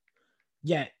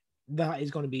 Yeah, that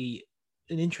is going to be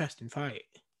an interesting fight.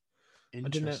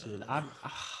 Interesting.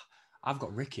 I've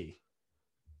got Ricky.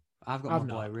 I've got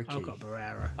my boy Ricky. I've got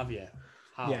Barrera. Have you?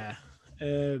 How? Yeah.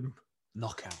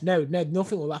 Knockout. No,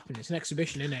 nothing will happen. It's an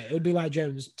exhibition, isn't it? It would be like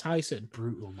Jones Tyson.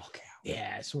 Brutal knockout.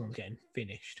 Yeah, someone's getting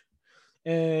finished.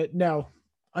 No,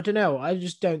 I don't know. I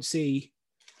just don't see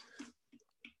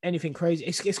anything crazy.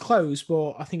 It's close,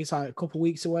 but I think it's like a couple of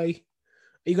weeks away.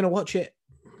 Are you going to watch it?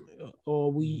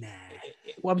 Or we? Nah.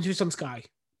 What happens if it's on Sky?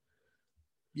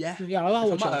 Yeah. Yeah,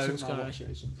 I'll watch it on Sky.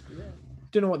 Yeah.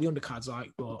 Don't know what the undercard's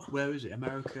like, but where is it?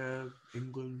 America,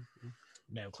 England?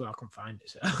 No clue. I can't find it.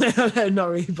 So. Not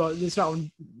really, but it's not on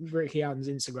Ricky Hatton's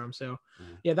Instagram. So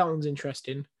yeah, that one's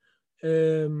interesting.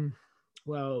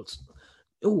 Well,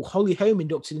 Holly Holm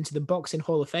inducted into the Boxing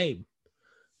Hall of Fame.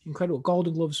 Incredible.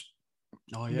 Golden Gloves.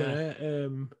 Oh yeah.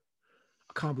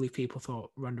 I can't believe people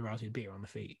thought Ronda Rousey would beat her on the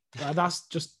feet. That's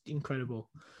just incredible.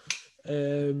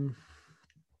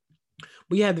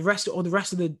 But yeah, the rest of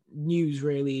the news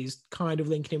really is kind of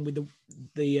linking in with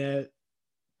the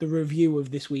review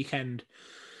of this weekend.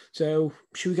 So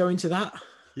should we go into that?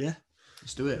 Yeah,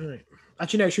 let's do it. All right.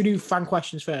 Actually, no. Should we do fan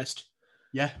questions first?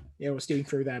 Yeah. We're steering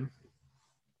through them.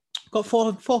 Got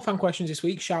four fan questions this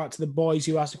week. Shout out to the boys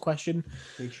who asked a question.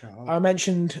 Big shout out. I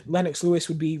mentioned Lennox Lewis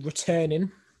would be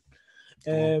returning.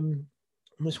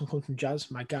 This one comes from Jazz,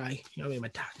 my guy. You know what I mean? My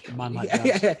dad. Man like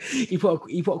Jazz. He put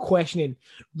a question in.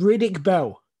 Riddick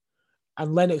Bowe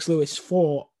and Lennox Lewis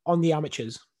fought on the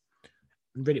amateurs.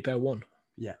 And Riddick Bowe won.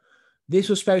 Yeah. This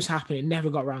was supposed to happen. It never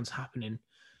got around to happening.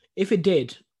 If it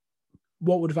did,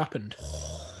 what would have happened?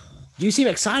 You seem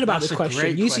excited about this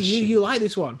question. You like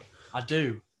this one. I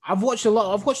do. I've watched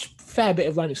a fair bit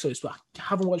of Lennox Lewis, but I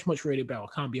haven't watched much Riddick Bowe.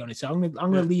 I can't be honest. So I'm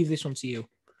gonna leave this one to you.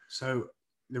 So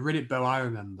the Riddick Bowe I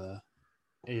remember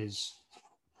is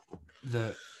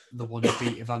the one who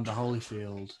beat Evander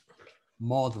Holyfield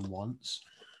more than once.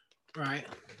 Right.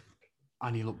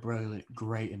 And he looked brilliant,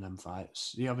 great in them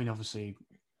fights. Yeah, I mean, obviously,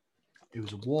 it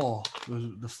was a war.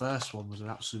 The first one was an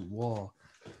absolute war.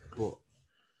 But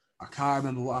I can't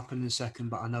remember what happened in the second,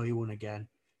 but I know he won again.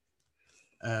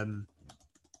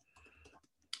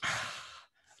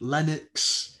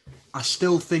 Lennox. I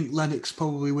still think Lennox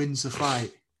probably wins the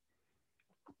fight.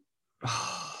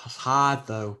 It's hard,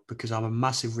 though, because I'm a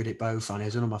massive Riddick Bowe fan.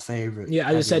 He's one of my favourites. Yeah,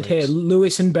 as I said here,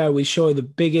 Lewis and Bowe is surely the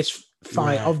biggest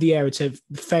fight of the era to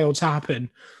fail to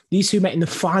happen. These two met in the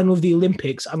final of the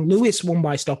Olympics, and Lewis won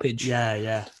by stoppage.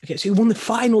 Yeah. Okay, so he won the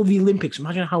final of the Olympics.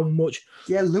 Imagine how much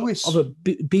Lewis of a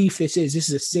beef this is. This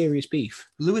is a serious beef.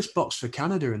 Lewis boxed for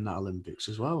Canada in that Olympics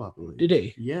as well, I believe. Did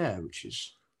he? Yeah, which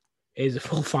is... Is a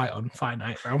full fight on Fight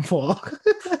Night round 4.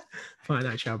 Fight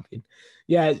Night champion.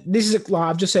 Yeah, this is like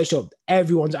I've just searched up.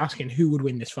 Everyone's asking who would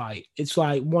win this fight. It's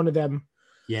like one of them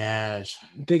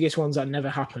biggest ones that never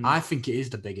happened. I think it is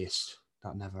the biggest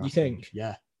that never happened. You think?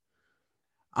 Yeah.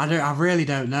 I really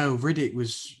don't know. Riddick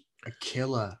was a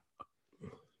killer.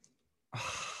 Look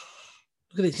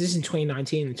at this. This is in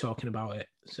 2019 we're talking about it.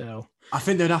 So I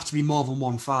think there'd have to be more than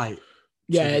one fight.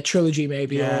 Yeah, a trilogy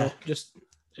maybe, or just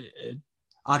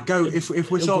I'd go if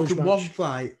we're talking one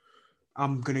fight,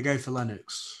 I'm gonna go for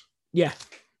Lennox. Yeah.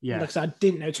 Yeah. Like I said, I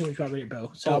didn't know too much about Riddick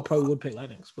Bowe, so I probably would pick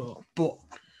Lennox. But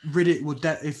Riddick would,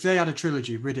 if they had a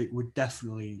trilogy, Riddick would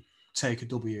definitely take a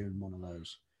W in one of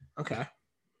those. Okay.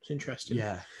 It's interesting.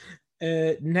 Yeah.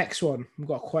 Next one, we've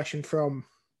got a question from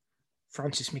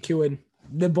Francis McEwen,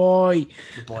 the boy.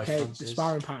 Francis. The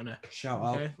sparring partner. Shout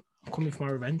out. I'm coming for my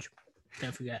revenge.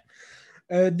 Don't forget.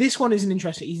 This one isn't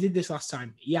interesting. He did this last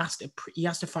time. He asked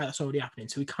a fight that's already happening,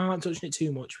 so we can't touch on it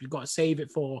too much. We've got to save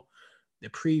it for the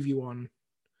preview on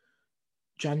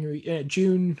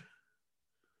June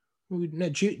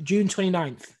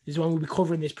 29th is when we'll be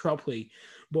covering this properly.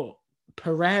 But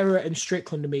Pereira and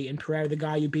Strickland to me, and Pereira, the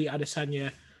guy who beat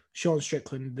Adesanya, Sean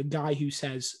Strickland, the guy who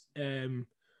says,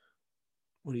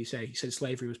 what do you say? He said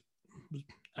slavery was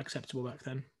acceptable back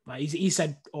then. Like he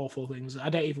said awful things. I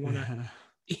don't even want to.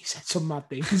 He said some mad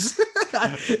things.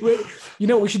 You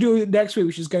know what we should do next week?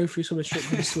 We should just go through some of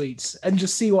Strickland's tweets and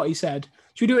just see what he said.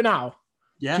 Should we do it now?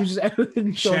 Yeah. Should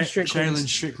we just Sean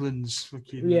Strickland's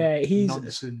fucking he's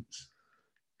nonsense.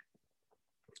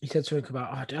 He said something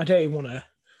about, I don't even want to.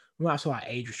 We might have to like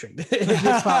age restrict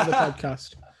this part of the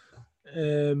podcast.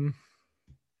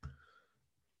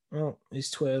 Well, his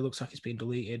Twitter looks like it's been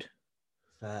deleted.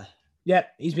 Fair. Yeah,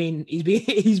 he's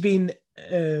been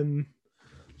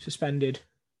suspended.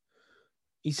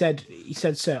 He said,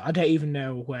 "Sir, I don't even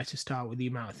know where to start with the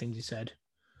amount of things he said."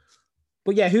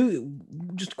 But yeah,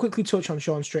 just quickly touch on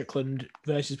Sean Strickland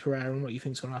versus Pereira and what you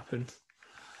think's going to happen.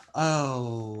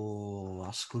 Oh,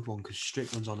 that's a good one because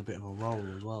Strickland's on a bit of a roll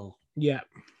as well. Yeah.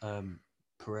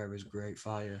 Pereira's a great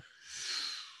fighter.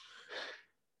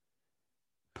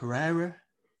 Pereira?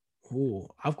 Oh,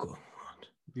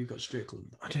 You've got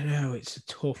Strickland. I don't know. It's a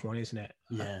tough one, isn't it?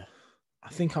 Yeah. I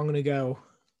think I'm going to go.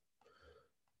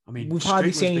 I mean, we've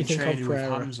hardly seen anything of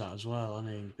Pereira. With Hamzat as well,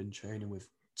 hasn't he? He's been training with.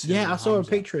 Yeah, I saw a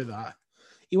picture of that.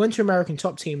 He went to American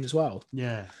Top Team as well.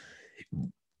 Yeah.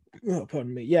 Oh,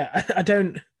 pardon me. Yeah,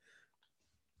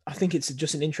 I think it's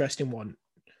just an interesting one.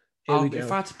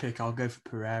 If I had to pick, I'll go for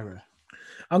Pereira.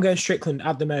 I'm going Strickland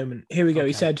at the moment. Here we go. Okay.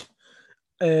 He said,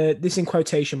 this in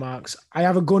quotation marks, "I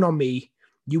have a gun on me.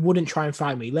 You wouldn't try and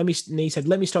fight me." He said,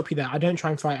 "Let me stop you there. I don't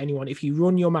try and fight anyone. If you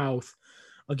run your mouth,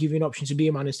 I'll give you an option to be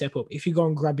a man and step up. If you go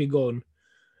and grab your gun,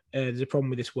 there's a problem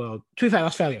with this world." To be fair,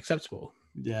 that's fairly acceptable.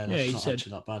 Yeah, that's not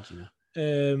actually that bad, you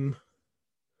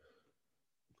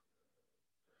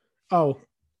know.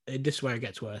 This is where it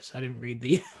gets worse. I didn't read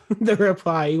the the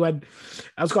reply. He went,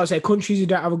 I was going to say, countries who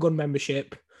don't have a gun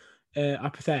membership are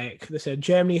pathetic. They said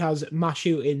Germany has mass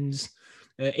shootings.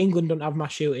 England don't have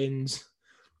mass shootings.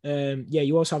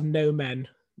 You also have no men.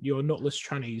 You're nutless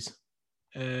trannies.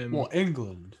 What,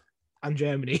 England? And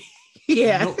Germany.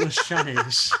 Yeah. Nutless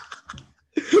trannies.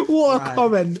 What a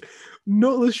comment.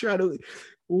 Nutless trannies.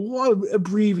 What an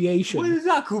abbreviation. Where does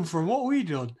that come from? What have we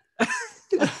done?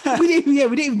 we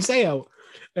didn't even say out.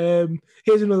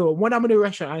 Here's another one. When I'm in a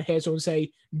restaurant and I hear someone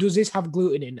say, "Does this have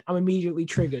gluten in?" I'm immediately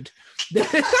triggered.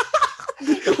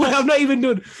 Well, I'm not even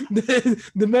done.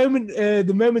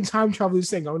 The moment time travelers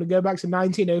thing, I'm going to go back to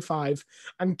 1905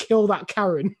 and kill that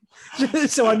Karen,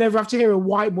 so I never have to hear a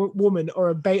white woman or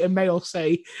a beta male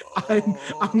say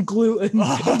I'm gluten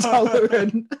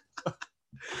intolerant.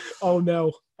 Oh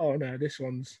no, this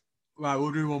one's Right,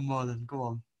 we'll do one more then. Go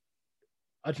on.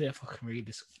 I don't know if I can read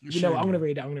this. You know what? I'm going to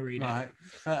read it. Right.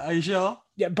 Are you sure?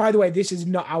 Yeah, by the way, this is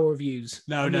not our reviews.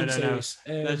 No. Let's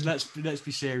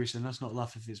be serious and let's not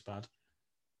laugh if it's bad.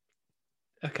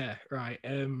 Okay, right.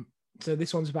 So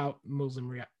this one's about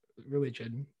Muslim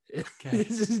religion. Okay.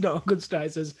 This is not a good start.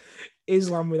 It says,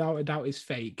 Islam without a doubt is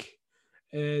fake.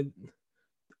 Oh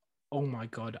my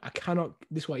God.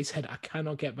 This is what he said, I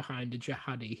cannot get behind a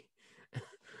jihadi.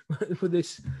 For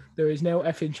this, there is no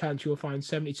effing chance you'll find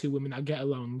 72 women that get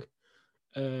along.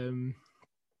 I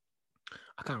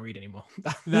can't read anymore.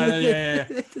 Yeah.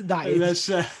 That is.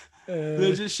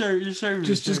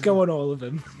 Let's just go on all of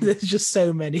them. There's just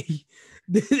so many.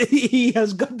 He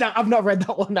has got that. I've not read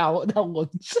that one out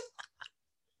once.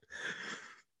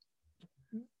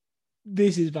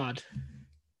 This is bad.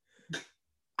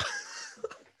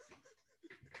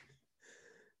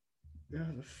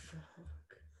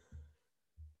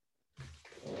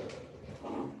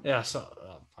 Yeah, so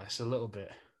it's a little bit.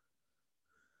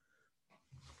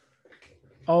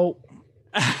 Oh,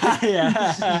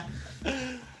 yeah.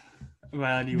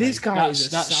 Well, anyway, this guy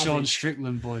that's Sean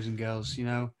Strickland, boys and girls. You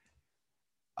know,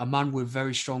 a man with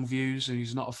very strong views, and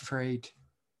he's not afraid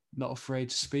to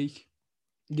speak.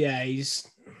 Yeah,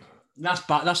 that's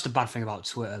bad. That's the bad thing about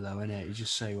Twitter, though, isn't it? You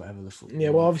just say whatever the fuck. Yeah,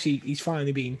 well, obviously he's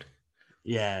finally been.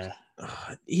 Yeah,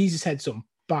 he's said some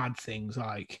bad things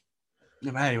like.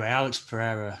 Anyway, Alex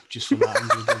Pereira, just for that, I'm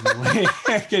going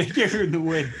to give him the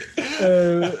win.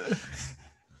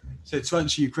 So to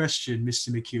answer your question, Mr.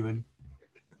 McEwen.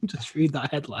 Just read that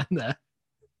headline there.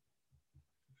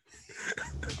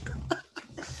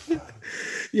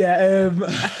 Yeah,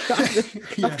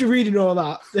 after reading all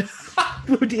that,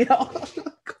 bloody hell.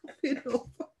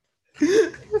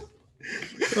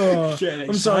 Oh,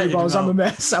 I'm sorry, Balls. I'm a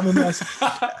mess.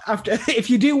 If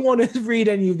you do want to read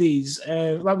any of these,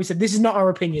 like we said, this is not our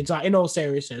opinions. Like, in all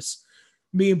seriousness,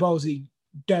 me and Ballsy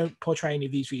don't portray any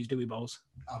of these views, do we, Balls?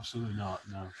 Absolutely not.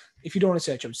 No. If you don't want to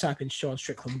search up, type in Sean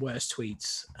Strickland worst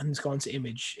tweets, and it's gone to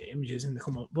images, and they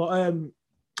come up. But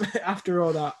after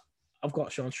all that, I've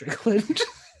got Sean Strickland.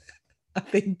 I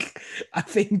think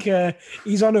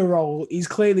he's on a roll. He's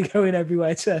clearly going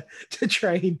everywhere to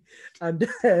train, and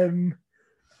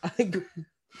I think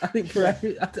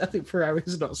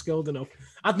Pereira's not skilled enough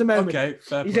at the moment. Okay,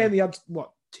 he's only had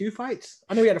 2 fights.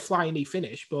 I know he had a flying knee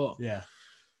finish, but yeah,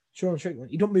 Sean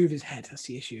Strickland, he don't move his head. That's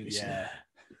the issue. Yeah,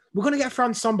 we're gonna get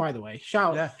Francis on, by the way.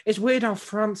 Shout! Yeah. It's weird how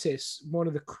Francis, one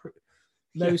of the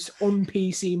most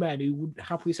un-PC men who would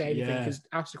happily say anything, has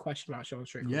asked a question about Sean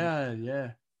Strickland.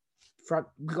 Yeah.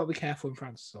 We've got to be careful when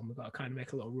Francis is on. We've got to kind of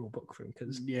make a little rule book for him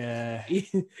because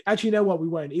actually, you know what? We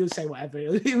won't. He would say whatever.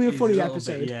 It'll be a funny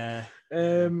episode.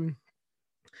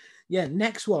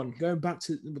 Next one. Going back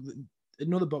to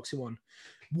another boxing one.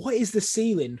 What is the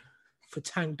ceiling for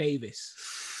Tank Davis?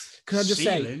 Can I just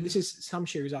say this is Sam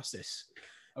Shearer's asked this.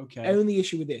 Okay. Only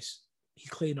issue with this, he's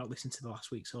clearly not listened to the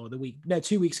last week's or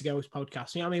 2 weeks ago's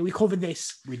podcast. You know what I mean? We covered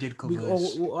this. We did cover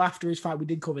this. After his fight, we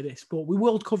did cover this, but we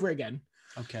will cover it again.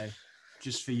 Okay.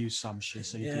 Just for you, Sam Shearer,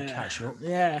 so you can catch up.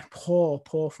 Yeah, poor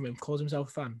from him. Calls himself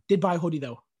a fan. Did buy a hoodie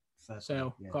though.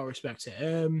 Fair, gotta respect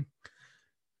it.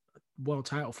 World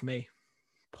title for me.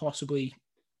 Possibly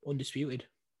undisputed.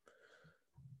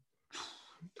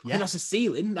 Yeah, that's a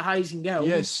ceiling. The highest you can go.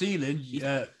 Yeah, ceiling.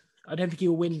 Yeah, I don't think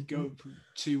he'll win. Go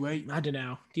 2-weight. I don't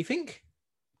know. Do you think?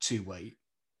 2-weight.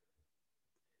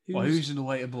 Who's in the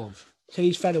weight above? So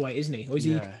he's featherweight, isn't he? Or is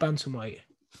he bantamweight?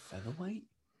 Featherweight.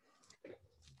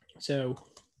 So,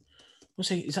 we'll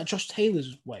say, is that Josh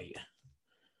Taylor's weight?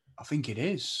 I think it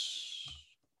is.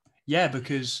 Yeah,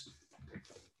 because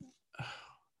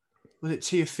was it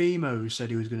Teofimo who said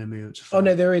he was going to move to? Oh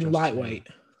no, they're in lightweight.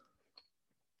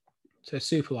 So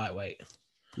super lightweight.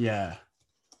 Yeah.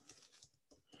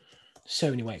 So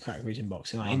many weight categories in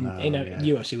boxing. Like in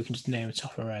UFC, we can just name it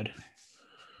top of our head.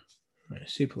 Right,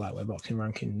 super lightweight boxing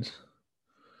rankings.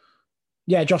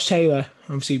 Yeah, Josh Taylor,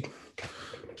 obviously.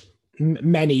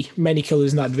 Many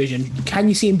killers in that division. Can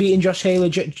you see him beating Josh Taylor,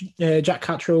 Jack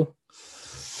Catterall?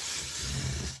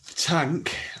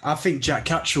 Tank. I think Jack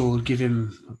Catterall would give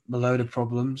him a load of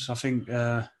problems. I think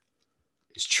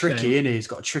it's tricky, isn't he? He's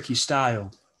got a tricky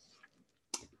style.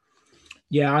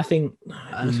 Yeah, I think.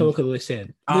 Let's look at the list here.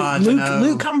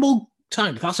 Luke Campbell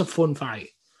Tank. That's a fun fight.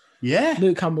 Yeah.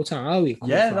 Luke Campbell Tank.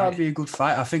 That'd be a good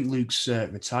fight. I think Luke's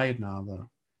retired now,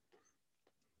 though.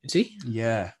 Is he?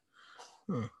 Yeah.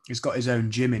 Hmm. He's got his own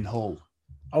gym in Hull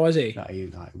Oh, is he? that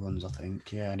he runs, I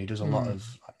think. Yeah, and he does a lot of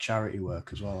charity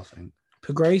work as well, I think.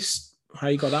 Per Grace, how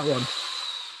you got that one?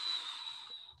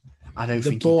 I don't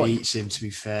think he beats him, to be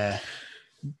fair.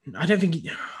 I don't think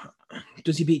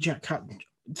does he beat Jack Catch?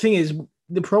 The thing is,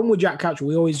 the problem with Jack Catch,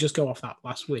 we always just go off that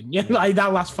last win. Yeah, like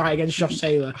that last fight against Josh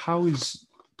Taylor. How is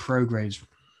Prograde's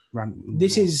rank?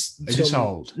 This this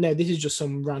old? No, this is just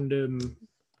some random.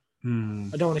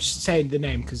 I don't want to say the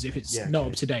name because if it's not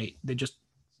up to date, they're just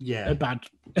a bad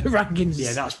rankings.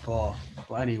 Yeah, that's poor.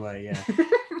 But anyway, yeah.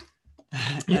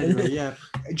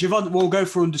 Javon, we'll go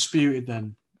for undisputed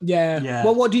then. Yeah.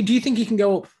 Well, what do you think he can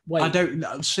go up? Wait, I don't.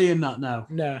 I'm seeing that now.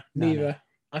 No, neither. No.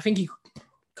 I think he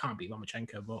can't beat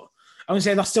Lomachenko, but I would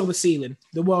say that's still the ceiling.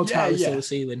 The world title is still the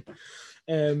ceiling.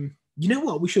 You know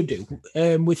what we should do?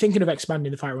 We're thinking of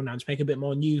expanding the fight rundown to make it a bit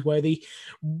more newsworthy.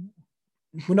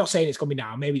 We're not saying it's going to be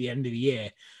now, maybe the end of the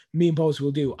year. Me and Paul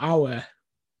will do our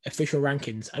official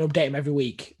rankings and update them every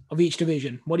week of each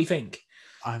division. What do you think?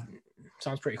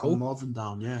 Sounds pretty cool. I'm more than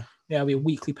down, yeah. Yeah, it'll be a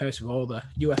weekly post with all the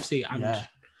UFC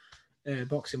and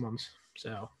boxing ones.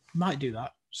 So, might do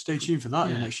that. Stay tuned for that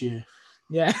next year.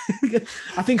 Yeah.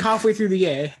 I think halfway through the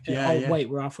year. Wait,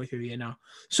 we're halfway through the year now.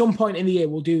 Some point in the year,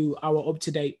 we'll do our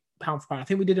up-to-date pound for pound. I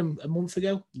think we did them a month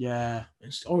ago. Yeah.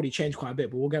 It's already changed quite a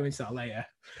bit, but we'll go into that later.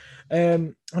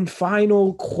 And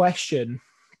final question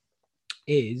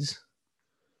is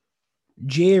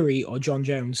Jiri or John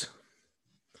Jones?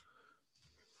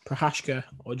 Prochazka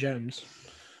or Jones?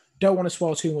 Don't want to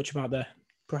spoil too much about the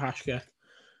Prochazka.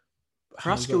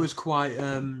 Prochazka was quite...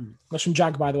 That's from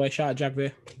Jag, by the way. Shout out Jag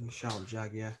there. Shout out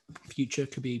Jag, yeah. Future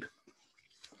Khabib.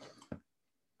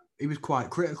 He was quite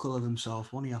critical of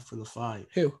himself, wasn't he, after the fight?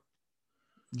 Who?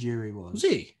 Jiri was. Was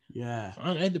he? Yeah.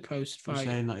 I heard the post fight. He's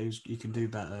saying that he can do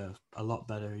better, a lot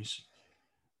better.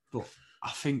 But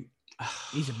I think...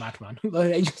 He's a madman.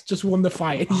 He just won the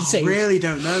fight. I really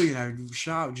don't know,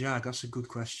 Shout out Jag, that's a good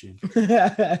question.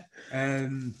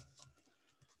 I'm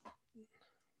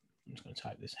just going to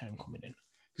type this homecoming in.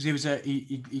 Because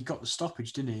he got the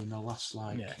stoppage, didn't he, in the last,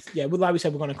 Yeah, well, like we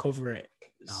said, we're going to cover it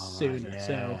soon. Right, yeah.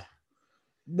 So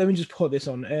let me just put this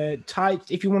on.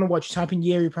 If you want to watch, type in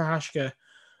Jiri Prochazka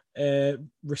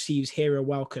receives hero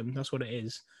welcome. That's what it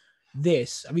is.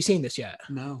 This, have you seen this yet?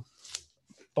 No.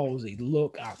 Ballsy,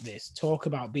 look at this. Talk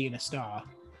about being a star.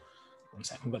 1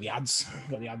 second, we've got the ads.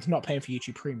 Not paying for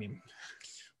YouTube Premium.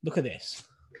 Look at this.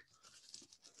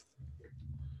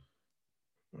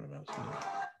 Look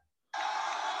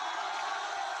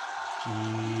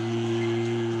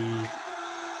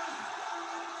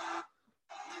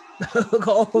at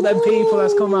all them people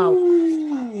that's come out.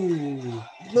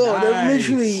 Look, nice.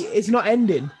 Literally, it's not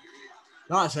ending.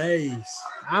 That's ace.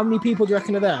 How many people do you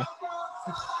reckon are there?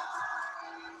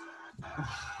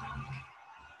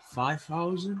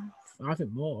 5,000? I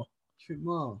think more. You think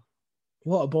more?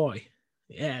 What a boy.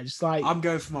 Yeah, just like... I'm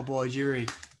going for my boy, Jiri.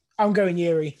 I'm going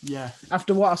Jiri. Yeah.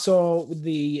 After what I saw with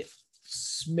the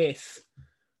Smith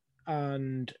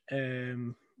and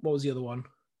what was the other one?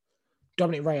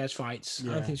 Dominic Reyes fights.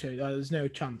 Yeah. I don't think so. There's no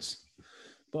chance.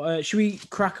 But should we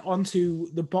crack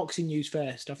onto the boxing news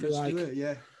first? I feel like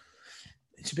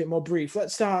it's a bit more brief.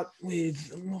 Let's start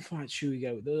with what fights should we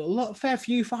go? There's a fair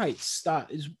few fights that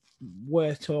is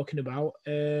worth talking about.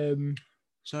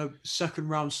 So second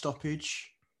round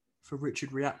stoppage for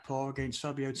Richard Riakporhe against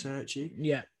Fabio Turchi.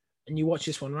 Yeah. And you watched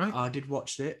this one, right? I did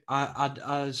watch it. I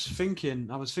was thinking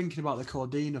about the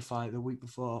Cordina fight the week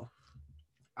before,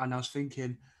 and I was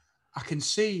thinking, I can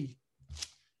see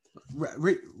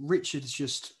Richard's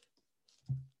just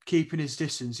keeping his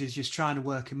distance. He's just trying to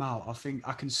work him out. I think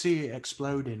I can see it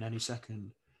exploding any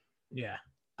second. Yeah.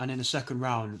 And in the second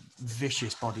round,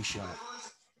 vicious body shot.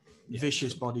 Yeah.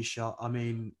 Vicious body shot. I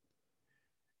mean,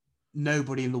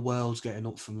 nobody in the world's getting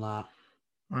up from that.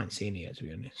 I ain't seen it yet, to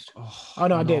be honest. Oh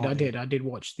no, I did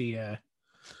watch the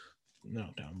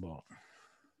knockdown, but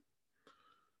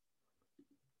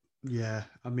yeah,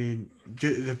 I mean,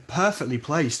 they're perfectly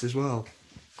placed as well.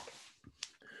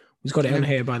 He's got it on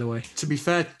here, by the way. To be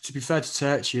fair to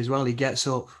Turchi as well, he gets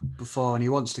up before and he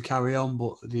wants to carry on,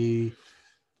 but the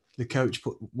coach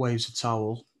waves a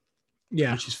towel.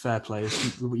 Yeah, which is fair play.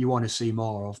 It's what you want to see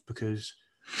more of because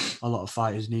a lot of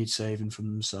fighters need saving from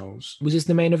themselves. Was this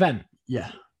the main event?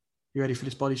 Yeah. You ready for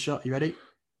this body shot? You ready?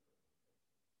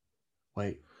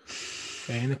 Wait.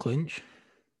 Okay, in the clinch.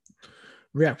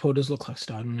 Riakporhe does look like a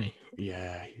star, doesn't he?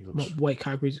 Yeah. He looks... What weight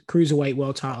category? Cruiserweight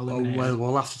world title. Oh, well,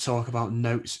 we'll have to talk about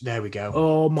notes. There we go.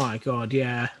 Oh, my God,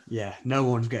 yeah. Yeah, no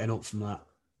one's getting up from that.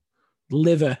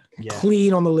 Liver. Yeah.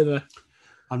 Clean on the liver.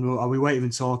 And are we waiting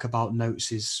to talk about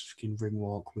Notes' fucking ring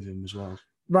walk with him as well?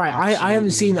 Right, I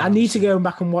haven't seen it. I need to go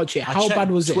back and watch it. How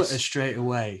bad was Twitter this? straight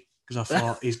away because I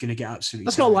thought he's going to get absolutely.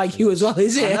 That's not like you as well,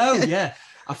 is it? I know, yeah.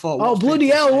 I thought, oh bloody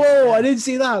hell! Whoa! I didn't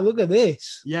see that. Look at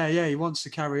this. Yeah, he wants to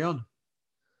carry on.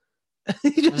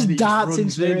 he just darts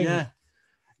into the ring.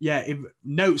 Yeah.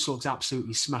 Notes looks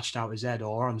absolutely smashed out his head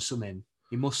or on something.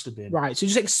 He must have been. Right. So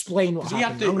just explain what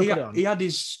happened. He had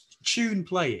his tune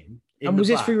playing. And was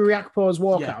this through Reakpor's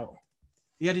walkout? Yeah.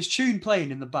 He had his tune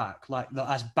playing in the back, like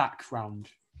as background.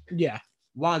 Yeah.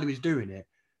 While he was doing it,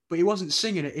 but he wasn't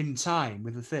singing it in time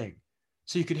with the thing,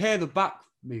 so you could hear the back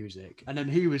music, and then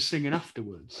he was singing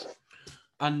afterwards,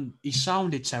 and he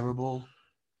sounded terrible,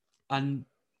 and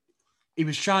he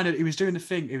was doing the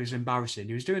thing. It was embarrassing.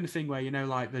 He was doing the thing where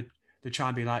like they try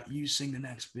and be like, you sing the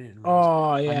next bit.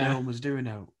 Oh yeah. And no one was doing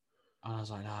it, and I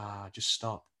was like, just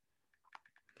stop.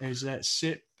 There's that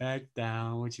sit back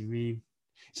down. What do you mean?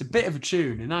 It's a bit of a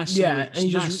tune, a nice summer, and he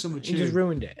just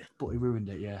ruined it. But he ruined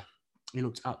it, yeah. He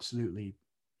looked absolutely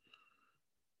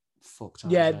fucked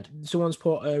up. Yeah, someone's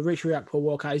put Rich Reakpor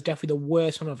walkout is definitely the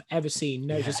worst one I've ever seen.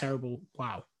 Notes are terrible.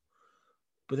 Wow.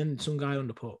 But then some guy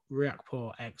under put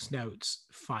Reakpor X notes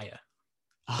fire.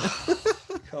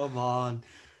 Come on.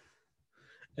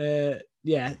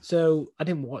 Yeah, so I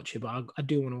didn't watch it, but I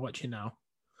do want to watch it now.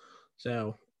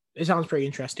 So it sounds pretty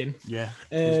interesting. Yeah.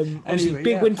 Anyway,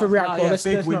 big win for Reakpor.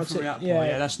 Big win for Reakpor.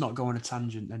 Yeah, let's not go on a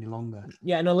tangent any longer.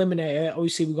 Yeah, an eliminator.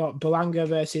 Obviously, we got Belanga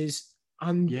versus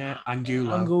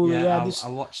Angulo. Yeah, I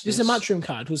watched this. This is a matchroom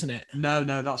card, wasn't it? No,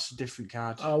 that's a different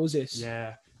card. Oh, was this?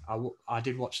 Yeah, I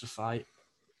did watch the fight.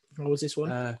 What was this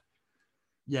one?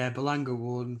 Belanga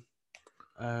won.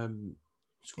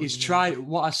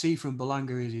 What I see from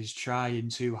Belanga is he's trying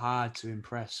too hard to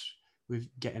impress with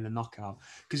getting a knockout,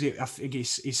 because I think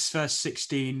it's his first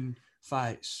 16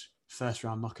 fights, first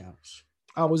round knockouts.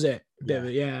 Oh, was it?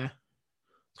 Yeah.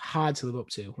 Hard to live up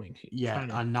to, I think. Yeah,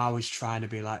 and now he's trying to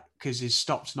be like, because he's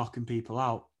stopped knocking people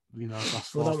out.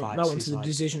 Last four fights. That went to the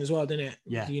decision as well, didn't it?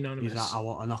 Yeah, he's like, I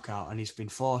want a knockout, and he's been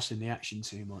forcing the action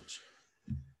too much.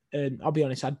 And I'll be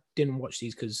honest, I didn't watch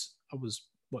these because I was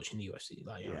watching the UFC,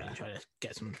 trying to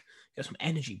get some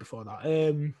energy before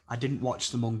that. I didn't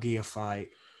watch the Munguia fight.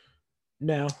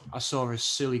 No, I saw a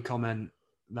silly comment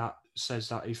that says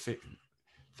that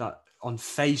that on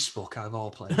Facebook, out of all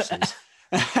places.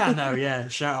 I know, yeah.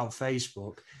 Shout out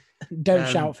Facebook. Don't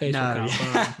shout Facebook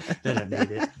out. They don't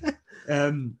need it.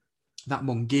 That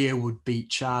Munguia would beat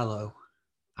Charlo.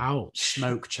 Ouch.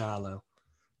 Smoke Charlo.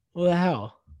 What the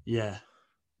hell? Yeah.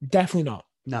 Definitely not.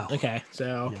 No. Okay,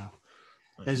 so yeah.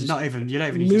 You don't even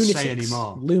need to say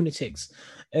anymore. Lunatics.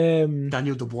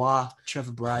 Daniel Dubois,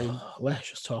 Trevor Bryan. Let's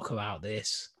just talk about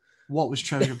this. What was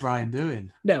Trevor Bryan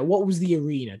doing? No, what was the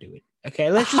arena doing? Okay,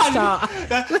 let's just start.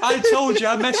 I told you,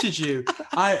 I messaged you.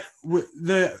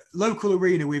 The local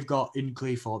arena we've got in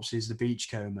Cleethorpes is the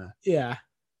Beachcomber. Yeah.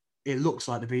 It looks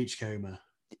like the Beachcomber.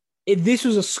 This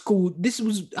was a school.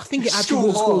 I think it actually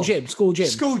was a school gym.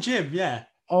 School gym, yeah.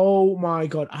 Oh my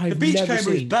God. The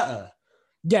Beachcomber is better.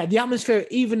 Yeah, the atmosphere,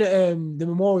 even at the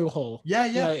Memorial Hall.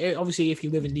 Yeah. Obviously, if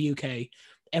you live in the UK,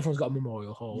 everyone's got a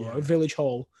Memorial Hall or a Village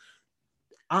Hall.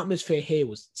 Atmosphere here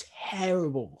was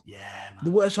terrible. Yeah, man. The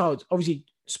worst part, obviously,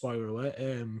 spoiler alert,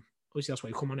 obviously that's why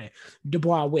you come on here.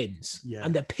 Dubois wins. Yeah.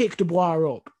 And they pick Dubois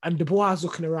up, and Dubois is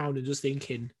looking around and just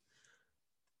thinking,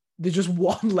 there's just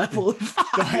one level of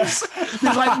fans.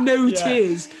 There's like no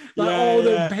tiers. All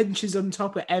the benches on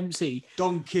top are empty.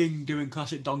 Don King doing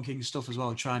classic Don King stuff as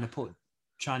well, trying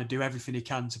to do everything he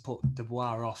can to put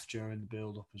Dubois off during the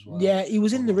build-up as well. Yeah, he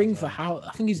was in the ring for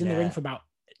I think he's in the ring for about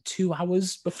 2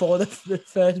 hours before the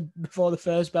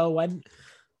first bell went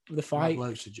for the fight.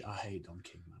 I hate Don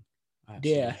King, man. I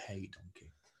absolutely hate Don King.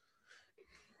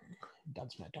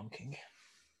 Dad's met Don King.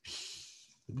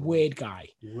 Weird guy.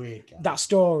 That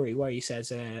story where he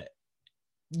says, I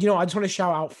just want to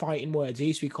shout out Fighting Words. It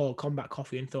used to be called Combat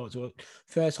Coffee and Thoughts. Well,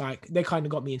 first, they kind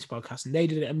of got me into podcasting. They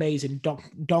did an amazing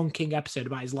Don King episode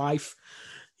about his life.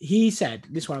 He said,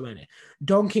 this is why I learned it.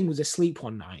 Don King was asleep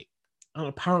one night, and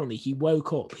apparently he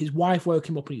woke up. His wife woke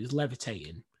him up and he was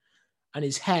levitating, and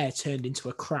his hair turned into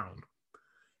a crown.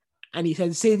 And he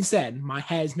said, since then, my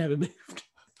hair's never moved.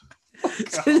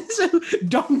 So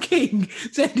Don King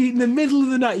said in the middle of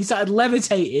the night he started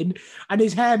levitating and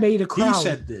his hair made a crown. He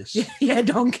said this. Yeah,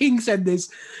 Don King said this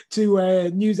to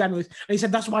news analysts. And he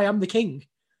said, that's why I'm the king.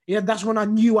 Yeah, that's when I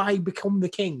knew I'd become the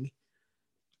king.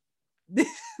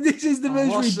 This is the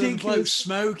most ridiculous.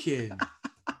 Smoking.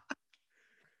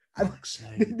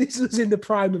 This was in the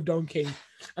prime of Don King.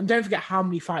 And don't forget how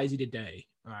many fighters he did dirty.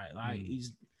 Right,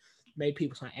 he's made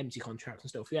people sign empty contracts and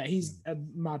stuff. Yeah, he's a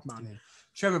madman. Yeah.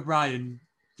 Trevor Bryan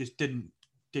just didn't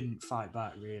didn't fight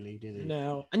back really, did he?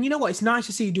 No. And you know what? It's nice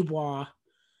to see Dubois.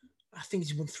 I think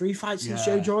he's won 3 fights since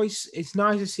Joe Joyce. It's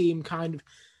nice to see him kind of.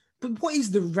 But what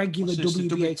is the regular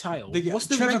WBA title? What's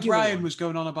the Trevor regular Bryan one? was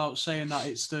going on about saying that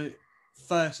it's the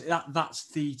first. That's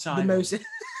the title. The most.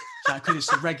 Because it's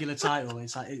the regular title.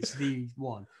 It's like it's the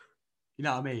one. You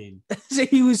know what I mean? So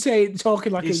he was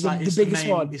talking like it's the biggest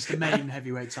one. It's the main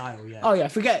heavyweight title, yeah. Oh yeah,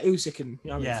 forget Usyk and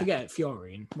forget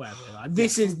Fury and whatever. Like,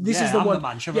 this is the I'm one. The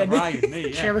man, Trevor Bryan, me.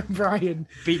 Yeah. Trevor Bryan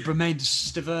beat Bremain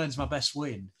Stavern's my best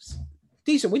win.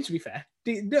 Decent win, to be fair.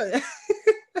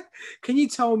 Can you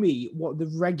tell me what the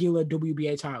regular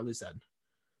WBA title is then?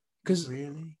 Because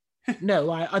really, no,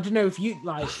 like I don't know if you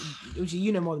like.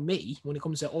 You know more than me when it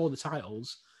comes to all the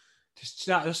titles.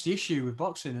 That's the issue with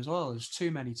boxing as well. There's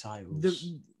too many titles.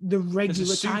 The regular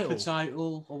There's a title. super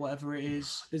title or whatever it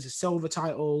is. There's a silver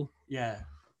title. Yeah.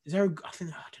 Is there? I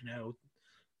don't know.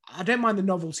 I don't mind the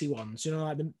novelty ones. You know,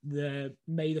 like the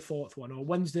May the 4th one or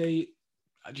Wednesday.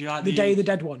 Do you like the Day of the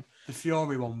Dead one? The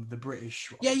Fury one, the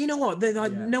British one. Yeah, you know what? They're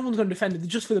like no one's going to defend it. They're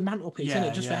just for the mantelpiece, isn't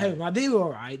it? Just for home. Like they were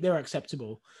all right. They're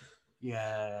acceptable.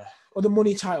 Yeah. Or the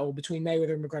money title between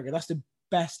Mayweather and McGregor. That's the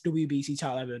best WBC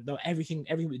title ever. Though everything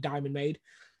with Diamond made.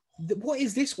 What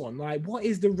is this one? Like, what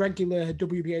is the regular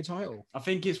WBA title? I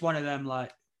think it's one of them,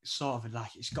 like, sort of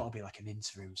like, it's got to be like an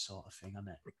interim sort of thing, isn't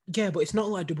it? Yeah, but it's not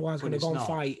like Dubois is going to go and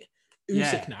fight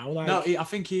Usyk now. Like, no, I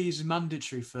think he's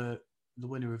mandatory for the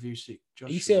winner of Usyk. Joshua,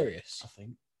 are you serious? I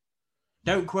think.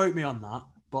 Don't quote me on that,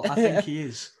 but I think he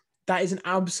is. That is an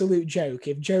absolute joke.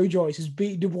 If Joe Joyce has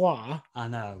beat Dubois, I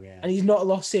know, yeah, and he's not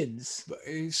lost since. But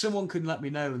someone can let me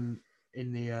know on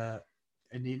Instagram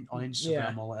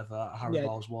or whatever. Harry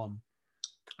Balls won,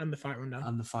 and the fight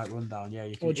rundown. Yeah,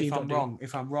 you can.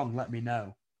 If I'm wrong, let me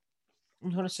know.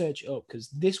 I'm trying to search it up because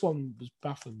this one was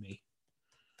baffling me.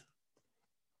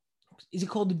 Is it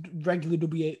called the regular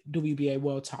WBA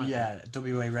world title? Yeah,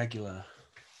 WBA regular.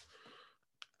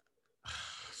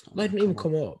 It didn't even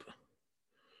come up.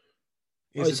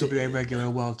 It's the WBA regular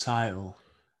world title.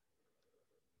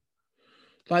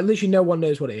 Like, literally no one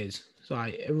knows what it is. It's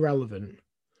like irrelevant.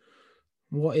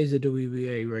 What is a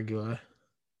WBA regular?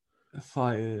 A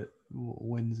fighter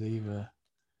wins either.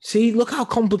 See, look how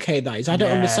complicated that is. I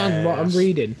don't understand what I'm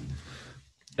reading.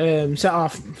 Set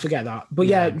off, forget that. But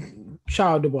yeah,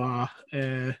 shout out Dubois.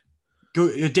 A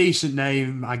decent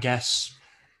name, I guess.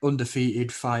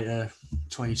 Undefeated fighter,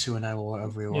 22-0 or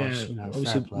whatever he was. Yeah,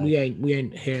 obviously we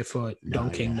ain't here for Don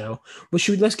King though. But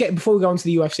let's get before we go on to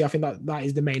the UFC. I think that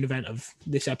is the main event of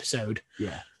this episode.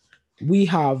 Yeah, we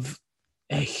have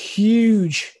a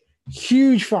huge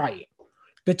fight.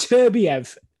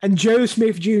 Beterbiev and Joe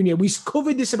Smith Jr. We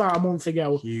covered this about a month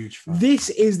ago. Huge fight.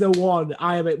 This is the one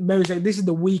I am at most. This is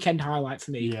the weekend highlight for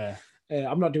me. Yeah,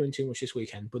 I'm not doing too much this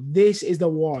weekend, but this is the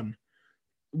one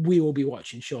we will be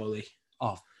watching surely.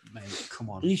 Oh, mate,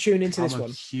 come on. Are you tuning into this one? I'm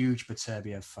a huge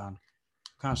Beterbiev fan.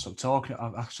 Can't stop talking.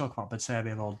 I talk about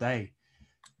Beterbiev all day.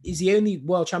 He's the only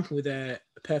world champion with a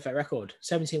perfect record.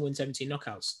 17 wins, 17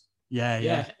 knockouts.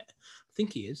 Yeah. I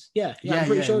think he is. Yeah, I'm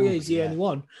pretty sure he is the only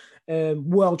one.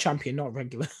 World champion, not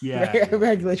regular.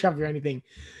 Regular champion or anything.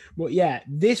 But yeah,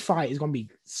 this fight is going to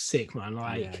be sick, man.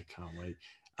 Like, I can't wait.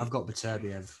 I've got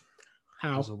Beterbiev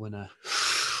as a winner.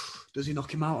 Does he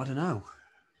knock him out? I don't know.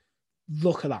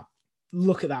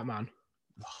 Look at that man.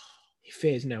 He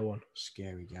fears no one.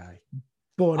 Scary guy.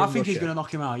 I think he's going to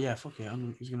knock him out. Yeah, fuck it.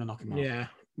 He's going to knock him out. Yeah.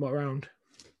 What round?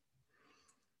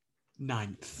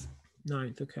 9th.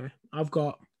 Okay.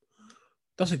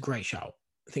 That's a great shout.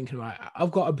 Thinking about it.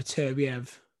 I've got a Beterbiev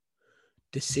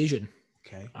decision.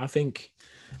 Okay. I think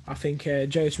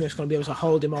Joe Smith's going to be able to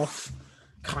hold him off,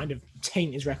 kind of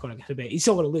taint his record a bit. He's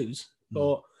still going to lose,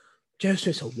 but Joe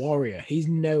Smith's a warrior. He's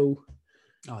no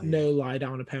lie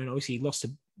down opponent. Obviously, he lost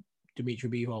to Dimitri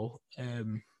Bivol.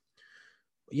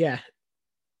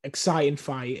 Exciting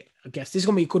fight. I guess this is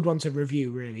going to be a good one to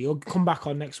review, really. We'll come back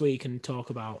on next week and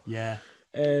talk about. Yeah.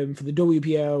 For the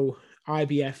WBO,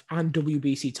 IBF, and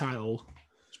WBC title.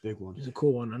 It's a big one. It's a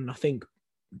cool one. And I think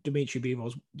Dimitri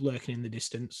Bivol's lurking in the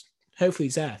distance. Hopefully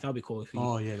he's there. That'd be cool.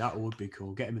 That would be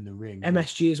cool. Get him in the ring.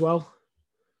 MSG as well.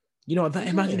 You know,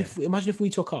 imagine if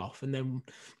we took off and then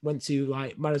went to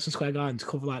like Madison Square Garden to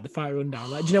cover like the fight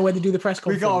rundown. Like, do you know where they do the press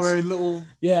conference? We got our own little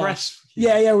press.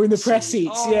 Yeah, we're in the press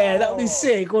seats. Oh, yeah, that'd be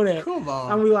sick, wouldn't it? Come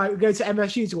on. And we go to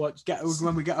MSG to watch.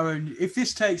 When we get our own, if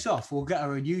this takes off, we'll get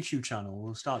our own YouTube channel.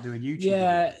 We'll start doing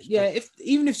YouTube. Yeah. If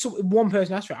one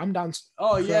person asks for it, I'm down.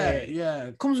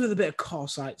 Yeah. Comes with a bit of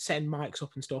cost, like setting mics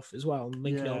up and stuff as well, and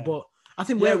linking it up. But I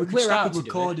think we can start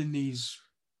recording these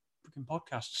freaking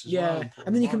podcasts as Yeah, well.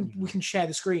 and then we can share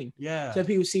the screen. Yeah. So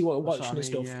people see what we're That's watching and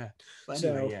stuff. Yeah. But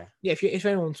So anyway, if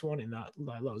anyone's wanting that,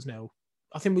 like, let us know.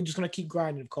 I think we're just gonna keep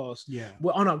grinding, of course. Yeah.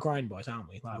 We're on our grind, boys, aren't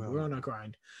we? Like, we're on our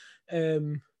grind.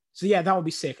 So yeah, that would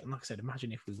be sick. And like I said,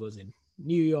 imagine if we was in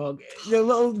New York, the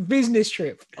little business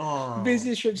trip. Oh,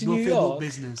 business trip to New York.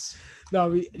 Business.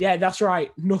 No, yeah, that's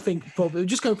right. Nothing, but we're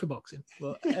just going for boxing.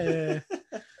 But yeah,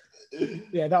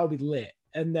 that would be lit.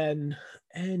 And then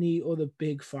any other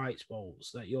big fights,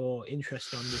 Bowls, that you're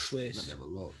interested on this list? Let me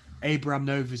have a look. Abraham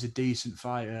Nova's a decent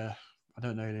fighter. I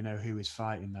don't really know who he's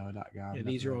fighting though. That guy. Yeah,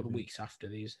 these are all the weeks after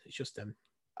these. It's just them.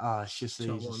 It's just these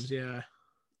ones. Yeah.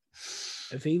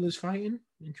 Avila's fighting.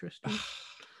 Interesting.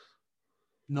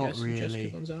 Not really. Jessica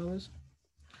Gonzalez.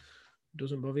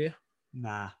 Doesn't bother you?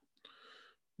 Nah.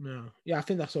 No. Yeah, I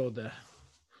think that's all I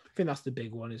think that's the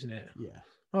big one, isn't it? Yeah.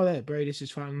 Oh, there. Bradis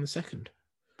is fighting on the second.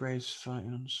 Brave's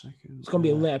fighting on the second. It's going to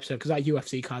be a lit episode because that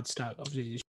UFC card start,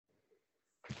 obviously.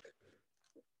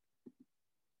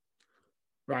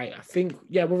 Right, I think,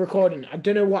 yeah, we're recording. I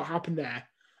don't know what happened there.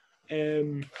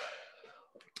 I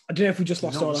don't know if we just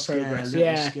lost all our progress.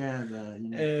 Yeah.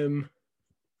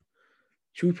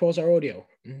 Should we pause our audio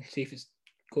and see if it's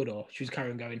good, or should we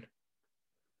carry on going?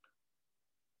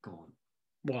 Go on.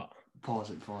 What?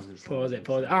 Pause it. Pause it.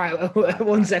 All right,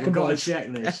 1 second. We've got to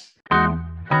check this.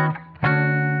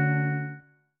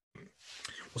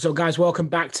 So, guys, welcome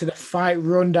back to the Fight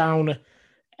Rundown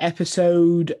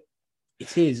episode.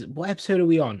 It is. What episode are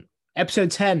we on?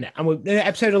 Episode 10. And we're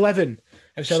episode 11.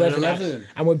 Episode 11.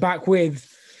 And we're back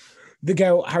with the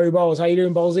GOAT, Harry Balls. How you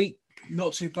doing, Ballsy?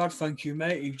 Not too bad, thank you,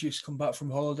 mate. You've just come back from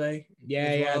holiday.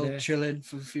 Yeah, chilling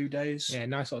for a few days. Yeah,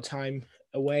 nice little time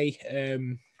away.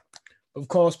 Of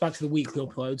course, back to the weekly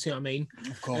uploads, you know what I mean?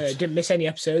 Of course. Didn't miss any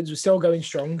episodes. We're still going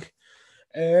strong.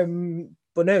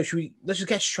 But no, let's just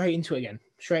get straight into it again.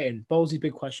 Straight in. Ballsy,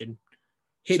 big question.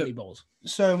 Hit me, Balls.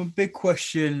 So, my big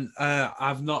question,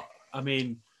 I'll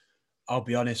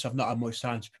be honest, I've not had much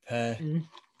time to prepare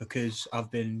because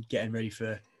I've been getting ready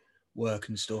for work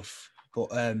and stuff.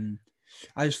 But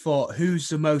I just thought, who's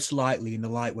the most likely in the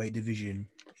lightweight division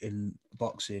in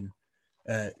boxing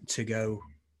to go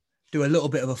do a little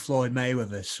bit of a Floyd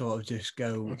Mayweather, sort of just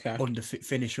go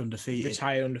finish undefeated.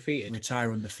 Retire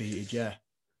undefeated, yeah.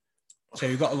 So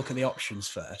you've got to look at the options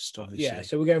first, obviously. Yeah,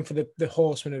 so we're going for the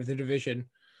horsemen of the division.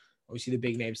 Obviously, the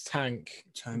big names, Tank.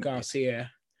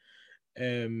 Garcia.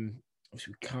 Obviously,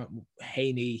 we can't,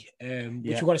 Haney,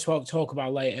 which we're going to talk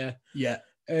about later. Yeah.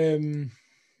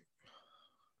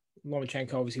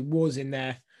 Lomachenko obviously was in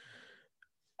there.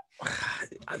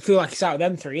 I feel like it's out of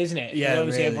them three, isn't it? Yeah,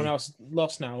 obviously really. Everyone else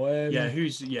lost now.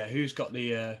 Who's got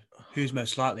the who's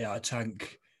most likely out of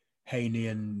Tank, Haney,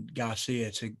 and Garcia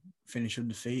to finish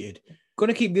undefeated? Going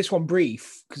to keep this one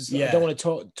brief because I don't want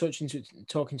to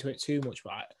talk into it too much,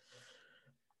 but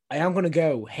I am going to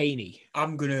go Haney.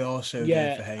 I'm going to also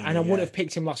go for Haney. And I wouldn't have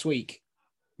picked him last week.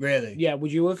 Really? Yeah,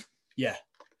 would you have? Yeah,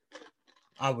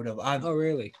 I would have. Oh,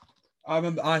 really? I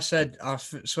remember I said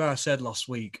last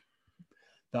week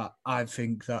that I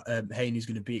think that Haney's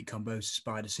going to beat Kambosos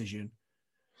by decision.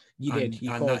 You did.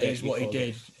 And that is what he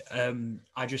did.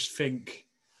 I just think,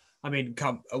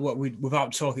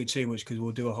 without talking too much, because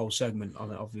we'll do a whole segment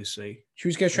on it, obviously. Should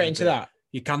we just go straight into that?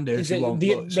 You can do if you want.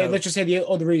 Let's just say the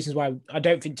other reasons why I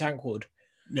don't think Tank would.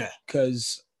 Yeah.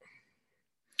 Because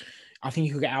I think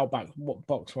he could get out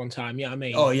box one time. You know what I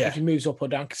mean? Oh, yeah. If he moves up or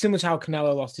down. Similar to how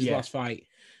Canelo lost his last fight.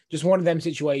 Just one of them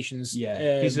situations.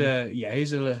 Yeah. He's a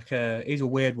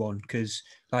weird one because,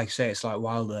 like I say, it's like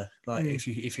Wilder. Like if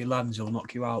he lands, he'll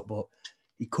knock you out, but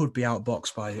he could be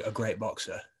outboxed by a great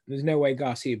boxer. There's no way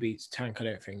Garcia beats Tank, I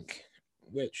don't think.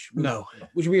 Which will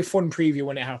be a fun preview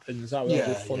when it happens. That will be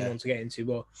a fun one to get into.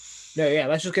 But no,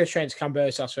 let's just go straight into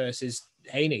Kambosos versus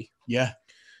Haney. Yeah.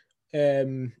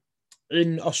 In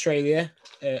Australia,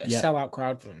 a sellout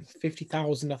crowd from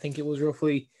 50,000, I think it was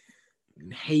roughly.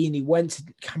 Haney went to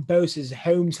Kambosos'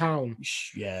 hometown.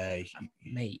 Yeah,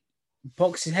 mate,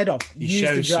 boxed his head off.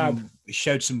 He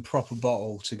showed some proper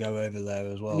bottle to go over there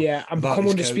as well. Yeah, and become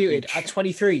undisputed at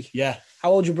 23. Yeah.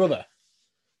 How old's your brother?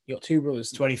 You got two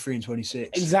brothers. 23 and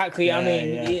 26. Exactly. Yeah,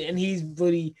 and he's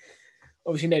bloody.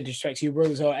 Obviously, no disrespect to your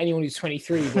brothers or anyone who's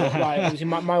 23, but like, obviously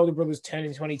my older brother's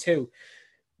turning 22,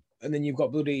 and then you've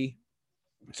got bloody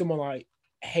someone like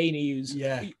Haney who's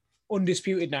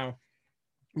undisputed now.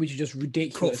 Which is just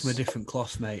ridiculous. Cut from a different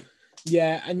cloth, mate.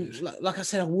 Yeah, and like I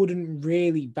said, I wouldn't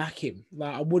really back him.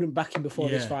 Like I wouldn't back him before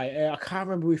this fight. I can't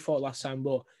remember who he fought last time,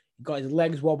 but he got his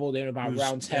legs wobbled in about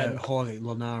round 10. Jorge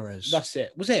Linares. That's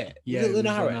it. Was it? Yeah, was it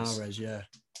Linares, yeah.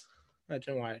 I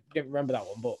don't know why. I didn't remember that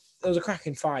one, but it was a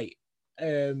cracking fight.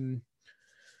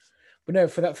 But no,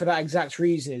 for that exact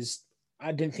reason is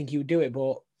I didn't think he would do it,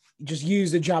 but he just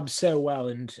used the jab so well.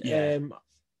 And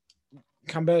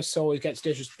Cambersa always gets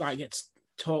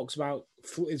talks about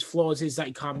his flaws is that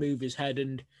he can't move his head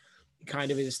and he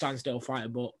kind of is a standstill fighter.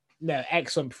 But no,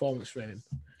 excellent performance from him.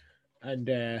 And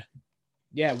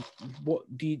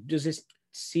does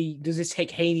this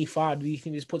take Haney far? Do you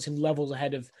think this puts him levels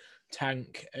ahead of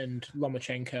Tank and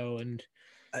Lomachenko and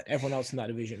everyone else in that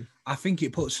division? I think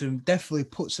it definitely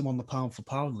puts him on the pound for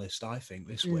pound list. I think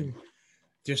this win,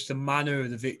 just the manner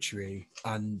of the victory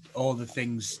and all the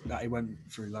things that he went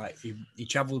through. Like he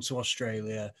travelled to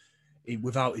Australia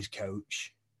without his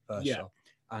coach, first of all,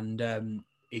 and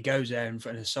he goes there in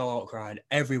front of a sellout crowd.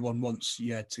 Everyone wants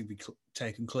to be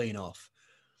taken clean off,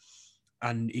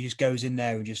 and he just goes in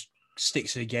there and just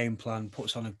sticks to the game plan,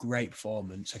 puts on a great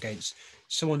performance against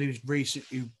someone who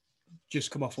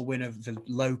just come off a win of the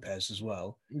Lopez as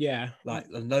well. Yeah.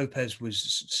 And Lopez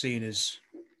was seen as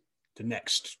the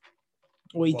next.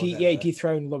 Well, he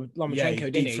dethroned Lomachenko,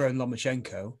 didn't he? Dethroned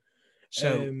Lomachenko.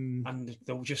 So, and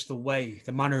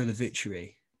the manner of the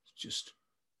victory,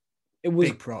 it was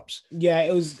big props. Yeah,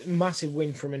 it was a massive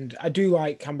win from him. And I do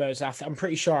like Cambersa. I'm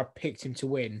pretty sure I picked him to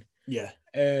win. Yeah.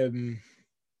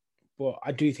 But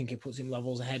I do think it puts him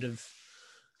levels ahead of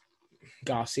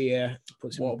Garcia.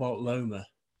 What about Loma?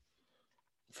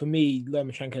 For me,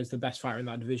 Lomachenko is the best fighter in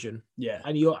that division. Yeah.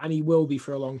 And he will be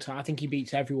for a long time. I think he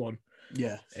beats everyone.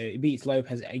 Yeah. He beats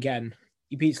Lopez again.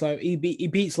 He beats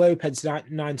Lopez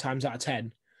 9 times out of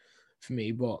 10 for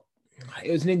me, but it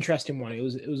was an interesting one. It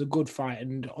was a good fight.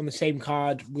 And on the same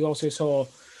card, we also saw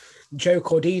Joe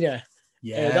Cordina.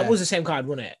 Yeah. That was the same card,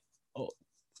 wasn't it?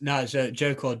 No, so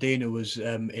Joe Cordina was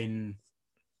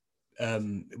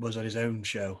was on his own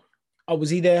show. Oh, was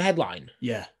he the headline?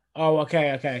 Yeah. Oh,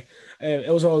 okay.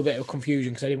 It was all a bit of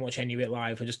confusion because I didn't watch any of it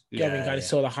live. I just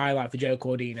saw the highlight for Joe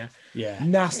Cordina. Yeah.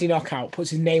 Nasty knockout, puts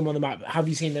his name on the map. Have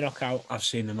you seen the knockout? I've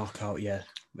seen the knockout, yeah.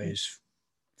 It's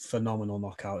phenomenal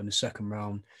knockout in the second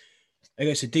round.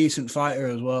 Against a decent fighter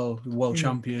as well, world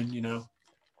champion, You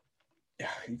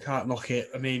can't knock it.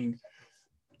 I mean,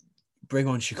 bring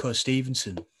on Shakur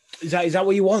Stevenson. Is that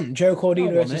what you want? Joe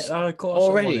Cordina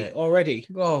already?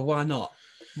 Oh, why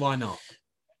not?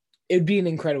 It'd be an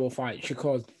incredible fight.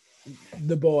 Shakur,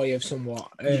 the boy of somewhat.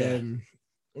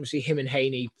 Obviously, him and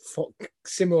Haney,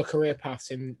 similar career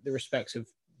paths in the respects of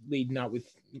leading out with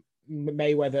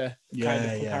Mayweather kind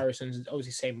of comparisons.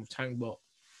 Obviously, same with Tank, but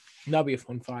that'll be a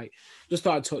fun fight. Just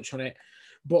thought I'd touch on it.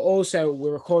 But also,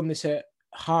 we're recording this at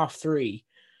 3:30,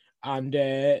 and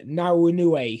now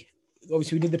Inoue.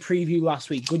 Obviously, we did the preview last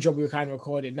week. Good job we were kind of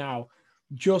recording now.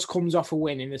 Just comes off a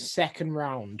win in the second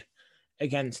round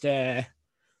against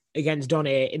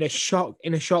Donaire in a shock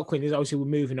win. Obviously, we're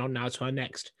moving on now to our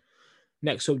next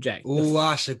subject. Oh,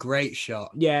 that's a great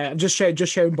shot. Yeah, I'm just showing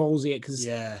ballsy it because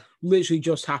literally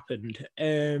just happened.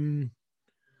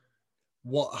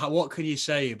 What can you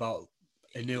say about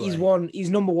Inoue? He's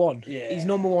number one. Yeah, he's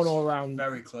number one all around.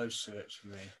 Very close to it for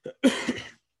me.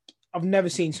 I've never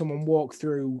seen someone walk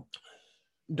through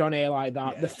Donaire like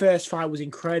that. The first fight was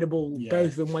incredible.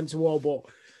 Both of them went to war, but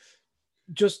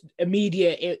just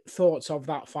immediate thoughts of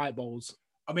that fight, balls.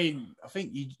 I mean, I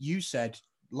think you said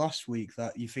last week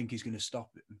that you think he's going to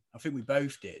stop him. I think we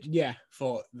both did. Yeah.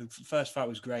 Thought the first fight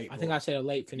was great. I think I said a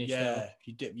late finish. Yeah, though.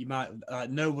 you did. You might.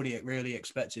 Nobody really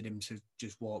expected him to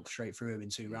just walk straight through him in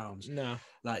 2 rounds. No.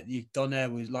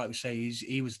 Donaire was, like we say,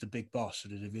 he was the big boss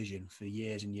of the division for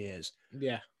years and years.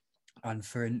 Yeah. And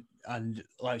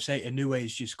like I say,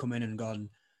 Inoue's just come in and gone,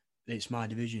 it's my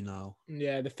division now.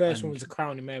 Yeah, the first one was the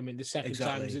crowning moment. The second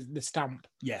time is the stamp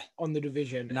on the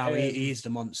division. Now he is the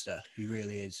monster. He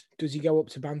really is. Does he go up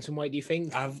to bantamweight, do you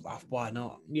think? Why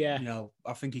not? Yeah.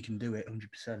 I think he can do it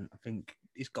 100%. I think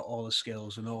he's got all the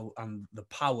skills and the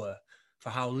power for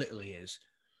how little he is.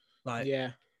 That's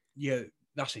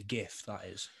a gift, that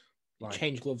is.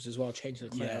 Change gloves as well, change the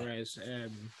Clares.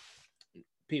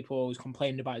 People always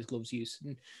complained about his gloves use.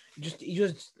 And he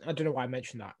just I don't know why I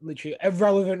mentioned that. Literally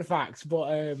irrelevant facts,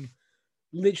 but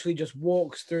literally just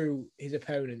walks through his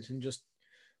opponents and just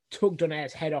took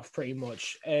Donaire's head off pretty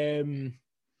much.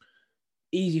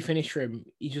 Easy finish for him.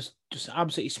 He just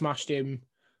absolutely smashed him.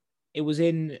 It was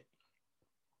on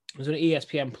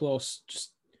ESPN Plus.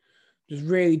 Just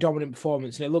really dominant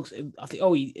performance, and it looks. I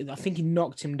think he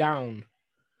knocked him down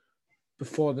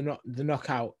before the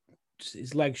knockout.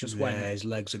 His legs just went. Yeah, his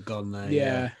legs are gone there.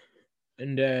 Yeah.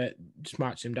 And just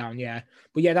marched him down. Yeah,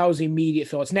 but that was the immediate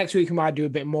thoughts. Next week we might do a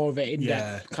bit more of it in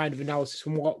depth kind of analysis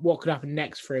from what could happen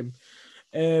next for him.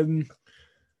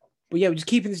 But yeah, we're just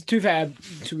keeping this. To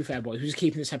be fair, boys, we're just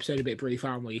keeping this episode a bit brief,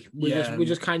 aren't we? We're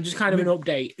just kind of an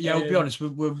update. Yeah, I'll be honest.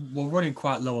 We're running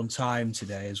quite low on time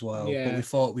today as well. Yeah. But we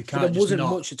thought we can't. But there wasn't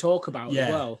much to talk about as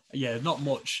well. Yeah, not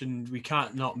much, and we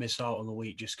can't not miss out on the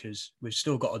week just because we've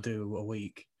still got to do a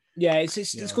week. Yeah, it's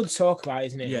good to talk about,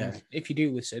 isn't it? Yeah. And if you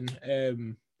do listen,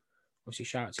 obviously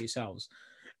shout out to yourselves.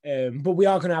 But we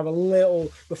are going to have a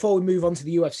little before we move on to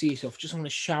the UFC stuff. Just want to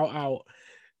shout out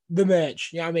the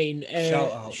merch. You know what I mean?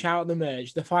 Shout out the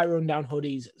merch. The Fight Rundown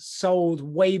hoodies sold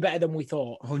way better than we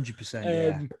thought. 100%.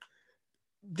 Yeah.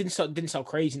 Didn't sell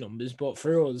crazy numbers, but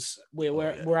for us,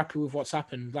 we're happy with what's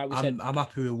happened. Like we said, I'm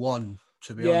happy with one.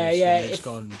 To be honest, it's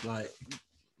gone like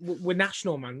we're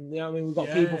national, man. You know what I mean? We've got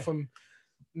people from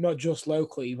not just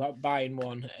locally buying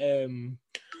one.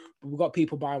 We've got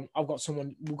people buying. We've got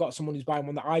someone who's buying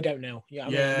one that I don't know. You know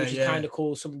what I mean? Which is kind of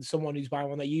cool. Someone who's buying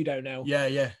one that you don't know.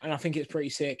 Yeah. And I think it's pretty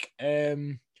sick.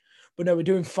 But no, we're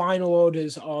doing final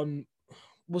orders on,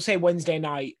 we'll say Wednesday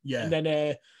night. Yeah. And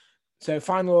then so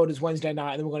final orders Wednesday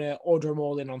night, and then we're going to order them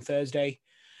all in on Thursday.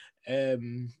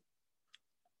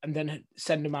 And then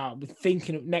send them out. We're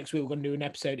thinking of next week we're going to do an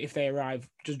episode if they arrive,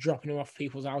 just dropping them off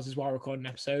people's houses while recording an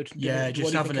episode.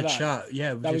 Just having a chat.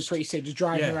 Yeah, that'd be pretty sick. Just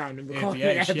driving around and recording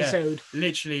an episode. Yeah.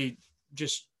 Literally,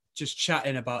 just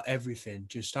chatting about everything.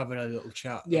 Just having a little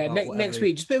chat. Yeah, next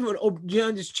week, just a bit of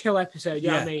an just chill episode. You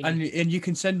know what I mean? And you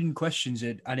can send in questions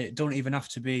in, and it don't even have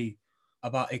to be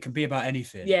about. It can be about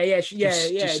anything. Just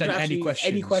send any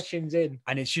questions. Any questions in,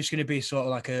 and it's just going to be sort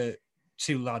of like a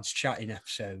two lads chatting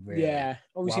episode, really. Yeah,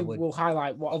 obviously we'll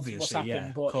highlight what's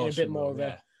happened, but in a bit more of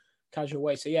a casual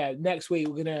way. So yeah, next week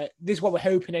this is what we're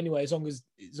hoping anyway. As long as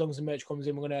the merch comes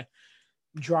in, we're gonna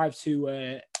drive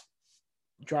to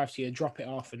you, drop it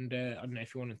off, and I don't know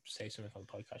if you want to say something on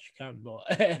the podcast, you can. But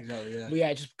but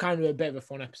yeah, just kind of a bit of a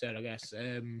fun episode, I guess.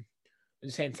 And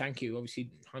saying thank you, obviously,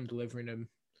 hand delivering them.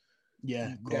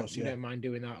 Yeah, of course. We don't mind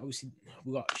doing that. Obviously,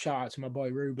 we got shout out to my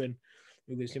boy Ruben,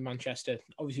 who lives in Manchester.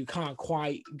 Obviously, we can't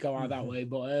quite go out that way,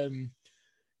 but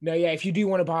no, yeah. If you do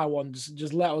want to buy one,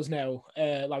 just let us know.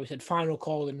 Like we said, final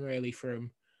calling really for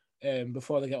them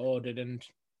before they get ordered. And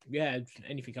yeah,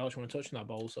 anything else you want to touch on that,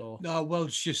 Bowles? Or no, well,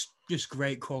 it's just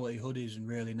great quality hoodies and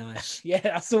really nice. Yeah,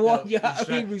 that's the one. I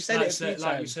mean, we've said it a few times.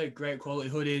 Like we said, great quality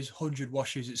hoodies, 100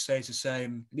 washes. It stays the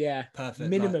same. Yeah, perfect.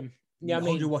 Minimum. Yeah,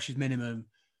 100 washes minimum.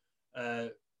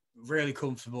 Really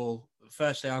comfortable. The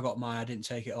first day I got mine, I didn't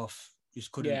take it off.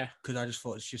 Just couldn't, because I just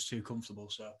thought it's just too comfortable.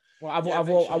 So well, I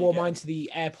wore mine to the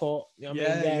airport. You know what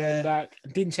I mean? There and back. I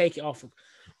didn't take it off.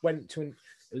 Went to it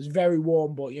was very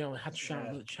warm, but I had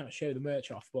to show the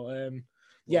merch off. But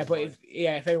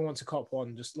if anyone wants to cop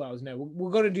one, just let us know.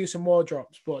 We're gonna do some more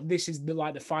drops, but this is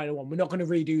the final one. We're not gonna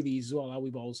redo these as well, are we,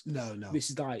 Balls? No. This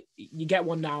is you get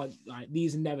one now. Like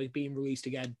these are never being released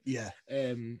again. Yeah.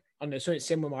 I know something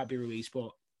similar might be released,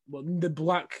 but the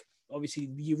black. Obviously,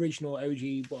 the original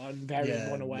OG one,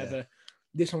 variant one or whatever. Yeah.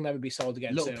 This will never be sold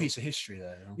again. Little piece of history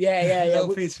there. You know? Yeah.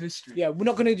 Little piece of history. Yeah, we're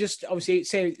not going to just obviously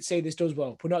say this does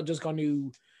well. We're not just going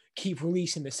to keep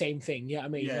releasing the same thing. You know what I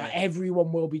mean? Yeah. Like,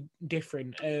 everyone will be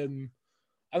different. And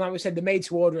like we said, they're made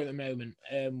to order at the moment.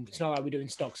 It's not like we're doing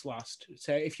stocks last.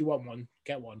 So if you want one,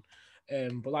 get one.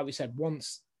 But like we said,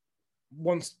 once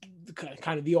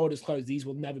kind of the orders close, these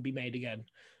will never be made again.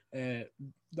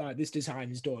 Like this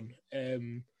design is done.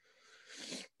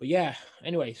 But yeah,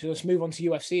 anyway, so let's move on to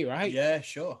UFC, right? Yeah,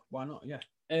 sure. Why not? Yeah.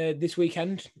 This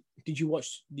weekend, did you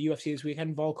watch the UFC this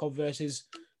weekend? Volkov versus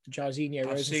Jairzinho.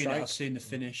 I've seen the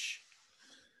finish.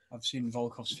 I've seen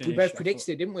Volkov's finish. We both predicted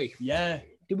it, didn't we? Yeah.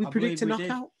 Did we predict a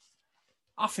knockout?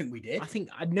 I think we did.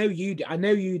 I know you did. I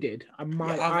know you did. I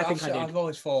did. I've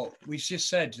always thought, we just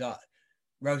said that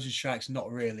Rosenstrike's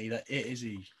not really, that it is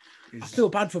he. I feel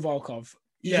bad for Volkov.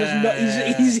 He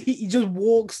just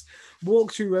walks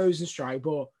through Rosenstrike,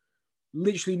 but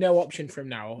literally no option for him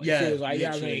now. It feels like,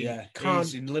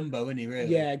 he's in limbo, isn't he? Really?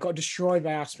 Yeah, got destroyed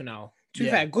by Aspinall. To be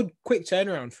fair, good quick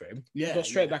turnaround for him. Yeah, got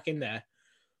straight back in there.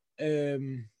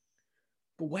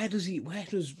 But where does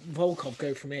Volkov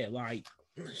go from here? Like,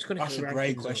 that's a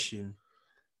great question.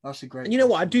 That's a great. And you know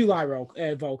what? I do like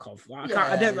Volkov. Like,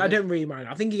 I don't really mind.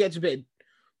 I think he gets a bit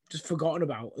just forgotten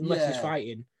about unless he's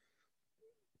fighting.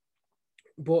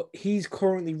 But he's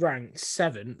currently ranked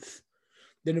 7th.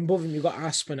 Then above him, you've got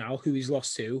Aspinall, who he's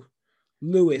lost to.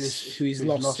 Lewis, who he's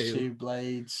lost to.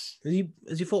 Blades.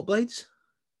 Has he fought Blades?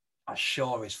 I'm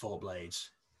sure he's fought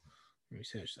Blades. Let me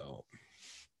search that up.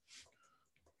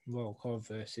 Volkov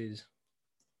versus...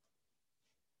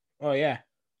 Oh, yeah.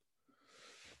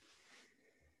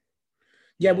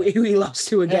 Yeah, but who he lost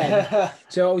to again.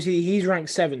 So, obviously, he's ranked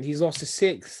 7th. He's lost to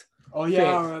 6th. Oh, yeah,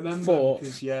 I remember.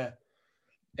 4th. Yeah.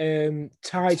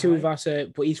 Tai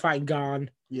Tuivasa, but he's fighting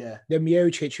Garn. Yeah. Then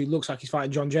Miocic, who looks like he's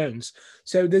fighting John Jones.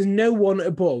 So there's no one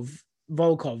above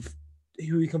Volkov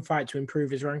who he can fight to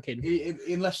improve his ranking.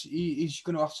 Unless he's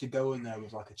going to have to go in there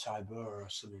with like a Tybura or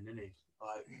something, isn't he?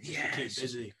 Like, just to keep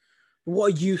busy.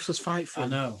 What a useless fight for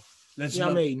him. I know. You know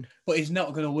what I mean? But he's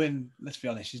not going to win. Let's be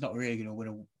honest. He's not really going to win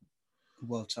a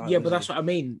world title. Yeah, but that's what I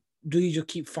mean. Do you just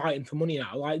keep fighting for money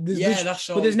now? Like, that's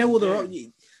all. But there's no other.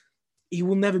 He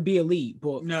will never be elite,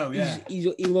 but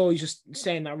he'll always just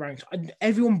stay in that rank.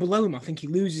 Everyone below him, I think he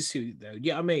loses to, though.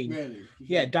 You know what I mean? Really?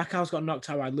 Yeah, Dakal's got knocked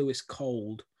out by Lewis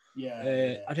Cold.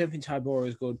 Yeah. I don't think Tybura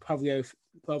is good.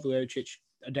 Pavliocic,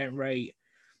 I don't rate.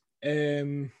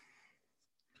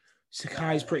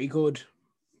 Sakai's pretty good.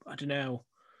 I don't know.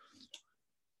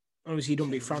 Obviously, he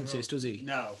don't beat Francis, does he?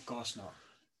 No, of course not.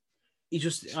 He's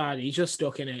just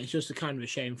stuck in it. It's just a kind of a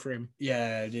shame for him.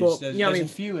 Yeah, it is. But, there's a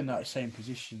few in that same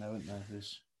position, though, isn't there?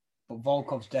 But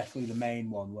Volkov's definitely the main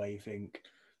one where you think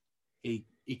he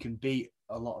can beat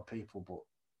a lot of people, but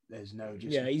there's no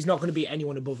just... Yeah, he's not going to beat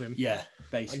anyone above him. Yeah,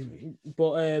 basically.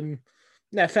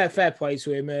 Fair play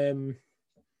to him.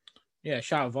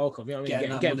 Shout out Volkov. You know what I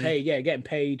mean? Getting paid. Yeah, getting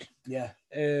paid. Yeah.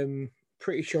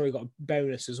 Pretty sure he got a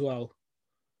bonus as well.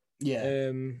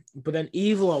 Yeah. But then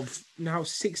Evilov now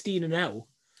 16-0.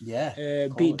 Yeah.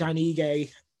 Beat Dan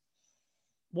Ige.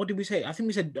 What did we say? I think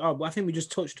we said. I think we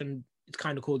just touched on. It's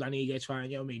kind of called Dan Ige's fight.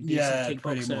 You know what I mean? Yeah,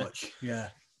 pretty much. Yeah.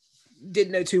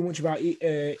 Didn't know too much about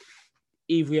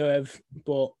Evliev,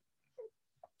 but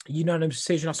unanimous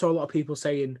decision. I saw a lot of people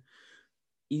saying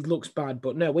he looks bad,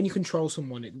 but no, when you control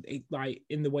someone, it like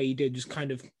in the way he did, just kind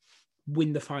of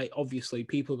win the fight. Obviously,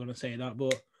 people are going to say that,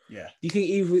 but. Yeah. Do you think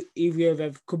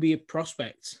Evliev could be a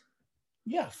prospect?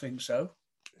 Yeah, I think so.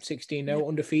 16-0,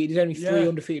 undefeated. There's only 3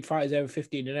 undefeated fighters over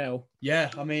 15-0.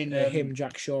 Yeah, I mean... him,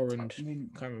 Jack Shaw, and I can't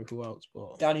remember who else.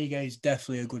 But Dan Ige is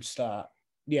definitely a good start.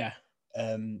 Yeah.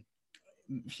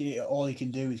 All he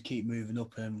can do is keep moving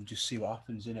up and just see what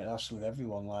happens in it. That's with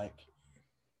everyone.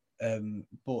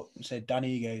 But say Dan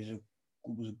Ige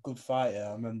was a good fighter.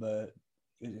 I remember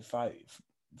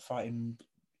fighting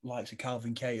likes of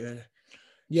Calvin Cater.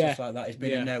 Stuff like that. He's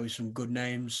been in there with some good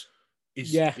names.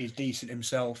 He's decent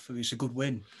himself. It's a good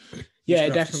win. Yeah,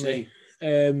 definitely.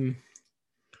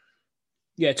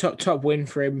 Top win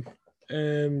for him.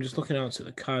 Just looking out at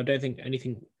the card, I don't think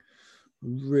anything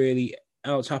really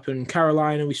else happened.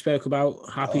 Carolina, we spoke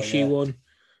about. Happy she won.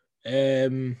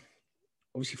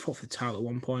 Obviously fought for the title at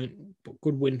one point, but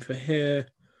good win for her.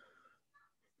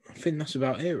 I think that's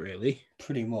about it, really.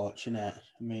 Pretty much, isn't it?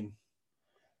 I mean...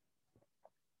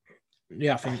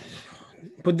 Yeah, I think.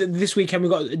 But this weekend we've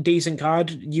got a decent card.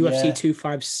 UFC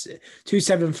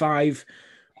 275.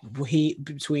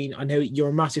 Between, I know you're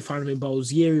a massive fan of him,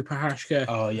 Bowles. Jiri Prochazka.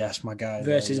 Oh, yes, my guy.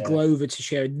 Versus Glover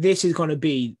Teixeira. This is going to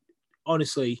be,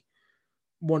 honestly,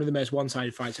 one of the most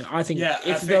one-sided fights. I think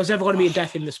if there was ever going to be a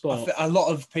death in the sport. A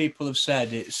lot of people have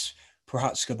said it's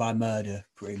Prochazka by murder,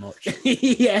 pretty much.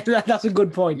 Yeah, that's a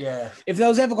good point. Yeah. If there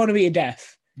was ever going to be a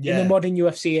death in the modern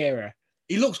UFC era.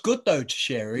 He looks good though,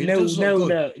 Teixeira. No. He's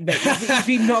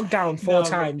been knocked down 4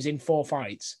 times in 4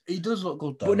 fights. He does look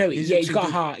good though. But no, he's got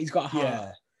a heart. He's got a heart.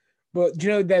 Yeah. But do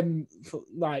you know them?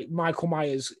 Like Michael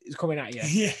Myers is coming at you.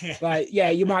 Yeah.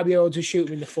 You might be able to shoot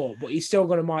him in the foot, but he's still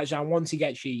going to march down once he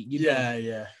gets you.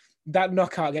 Yeah. That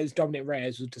knockout against Dominic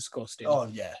Reyes was disgusting. Oh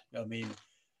yeah. I mean,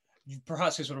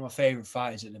 perhaps he's one of my favorite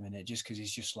fighters at the minute, just because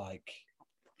he's just like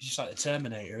the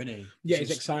Terminator, isn't he? Yeah,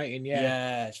 he's exciting.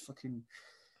 Yeah, it's fucking.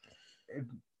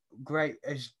 Great.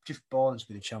 He's just born to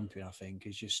be the champion. I think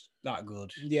he's just that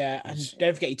good. Yeah, and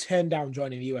don't forget he turned down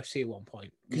joining the UFC at one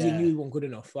point because he knew he wasn't good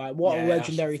enough. Like, what a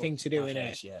legendary thing to do in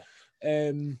it. Yeah.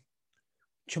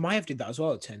 Chimaev did that as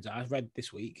well. It turns out I read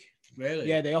this week. Really?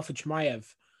 Yeah, they offered Chimaev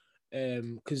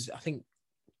because I think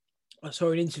I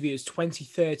saw an interview. It's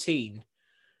 2013,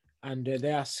 and they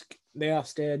asked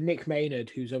Nick Maynard,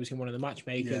 who's obviously one of the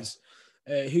matchmakers.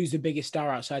 Who's the biggest star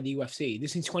outside the UFC?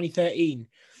 This in 2013,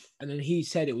 and then he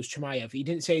said it was Chimaev. He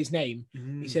didn't say his name.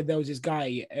 He said there was this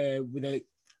guy with a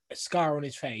scar on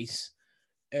his face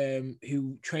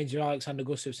who trains with Alexander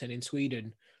Gustafsson in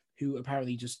Sweden, who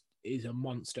apparently just is a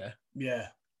monster. Yeah.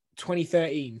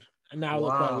 2013, and now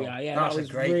look where we are. Yeah, that's that was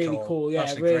a great really call. cool. Yeah,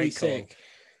 that's a really great sick.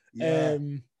 Call. Yeah.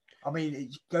 I mean,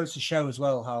 it goes to show as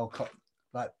well how,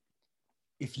 like,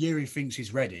 if Jiri thinks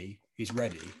he's ready, he's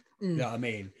ready. You know what I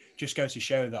mean? Just goes to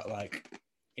show that, like,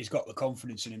 he's got the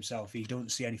confidence in himself. He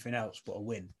don't see anything else but a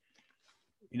win.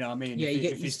 You know what I mean? Yeah,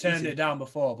 if he's turned it down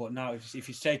before, but now if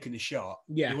he's taken the shot,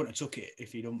 he wouldn't have took it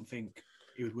if he don't think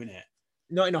he would win it.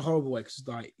 Not in a horrible way, because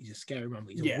like he's a scary man,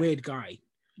 but he's a weird guy.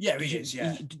 Yeah, it is.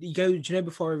 Yeah, You go. Do you know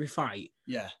before every fight,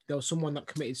 yeah. there was someone that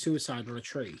committed suicide on a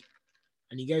tree,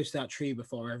 and he goes to that tree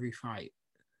before every fight.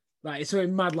 Like, it's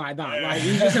something mad like that. Like,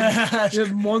 he's just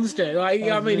a monster. Like, you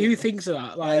know what I mean? Who thinks of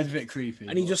that? Like, it's a bit creepy.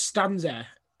 And he just stands there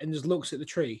and just looks at the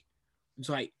tree. It's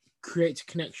like creates a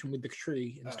connection with the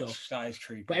tree and stuff. That is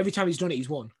creepy. But every time he's done it, he's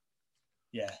won.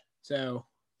 Yeah. So,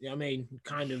 you know what I mean?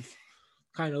 Kind of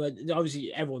like,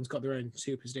 obviously everyone's got their own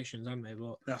superstitions, haven't they?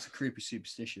 But that's a creepy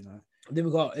superstition, though. Then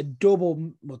we've got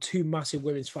two massive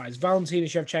women's fights. Valentina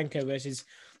Shevchenko versus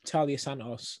Talia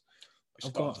Santos.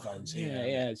 I've got Valentina.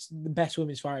 Yeah, it's the best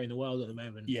women's fighter in the world at the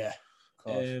moment. Yeah.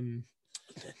 Of course.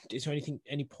 Is there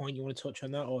any point you want to touch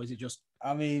on that, or is it just?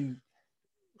 I mean,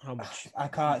 how much? I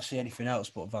can't see anything else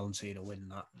but Valentina winning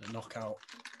that the knockout.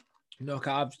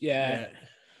 Knockout, yeah.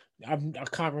 I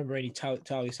can't remember any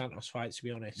Talia Santos fights, to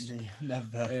be honest.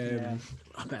 Never.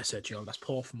 I better search it up. That's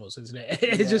poor from us, isn't it?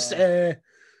 It's just.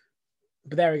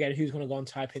 But there again, who's going to go and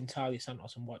type in Talia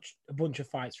Santos and watch a bunch of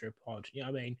fights for a pod? You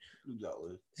know what I mean?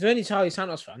 Exactly. If there's any Talia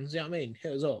Santos fans, you know what I mean?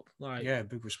 Hit us up. Like, yeah,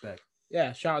 big respect.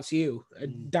 Yeah, shout out to you. I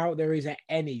doubt there is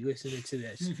any listening to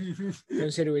this.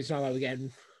 Considering it's not like we're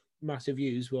getting massive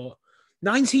views, but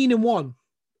 19-1.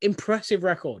 Impressive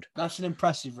record. That's an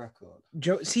impressive record.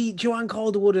 Joanne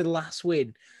Calderwood had the last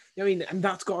win. You know what I mean? And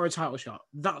that's got her a title shot.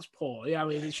 That's poor. Yeah, I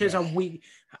mean, it shows how weak,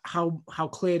 how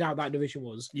cleared out that division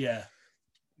was. Yeah.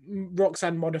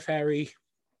 Roxanne Modafferi,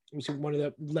 which is one of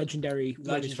the legendary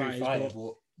fighters.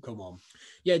 But come on.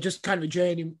 Yeah, just kind of a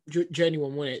journey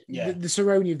one, wasn't it? Yeah. The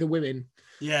Cerrone of the women.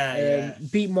 Yeah,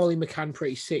 Beat Molly McCann,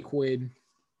 pretty sick win.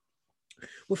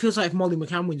 Well, it feels like if Molly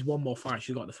McCann wins one more fight,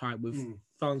 she's got the fight with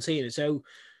Valentina. So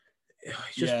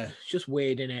it's just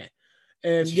weird, isn't it?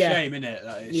 It's a shame, isn't it?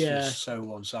 That it's just so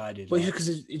one-sided. But it's because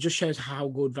it just shows how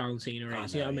good Valentina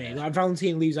is. You know what I mean? Like,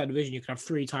 Valentina leaves that division, you can have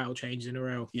 3 title changes in a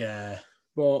row. Yeah.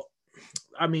 But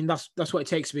I mean, that's what it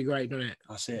takes to be great, doesn't it?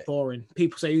 That's it. Boring.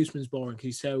 People say Usman's boring because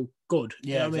he's so good.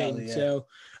 Yeah, you know what I mean? Yeah. So,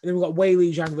 and then we've got Wei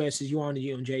Li Zhang versus Joanna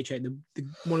Jędrzejczyk,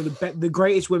 one of the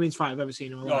greatest women's fight I've ever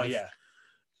seen in my life. Oh yeah.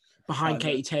 Behind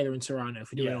Katie Taylor and Serrano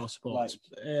for doing all sports.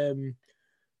 What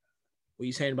are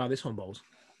you saying about this one, Bowles?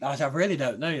 I really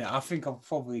don't know yet. I think I'll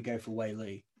probably go for Wei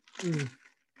Li.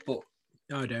 But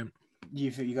I don't. You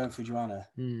think you're going for Joanna?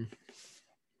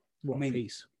 What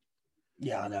piece?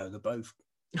 Yeah, I know. They're both.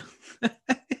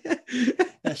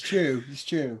 That's true. It's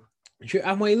true.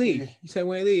 And Wei Li? You say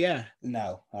Wei Li? Yeah.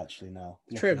 No, actually, no.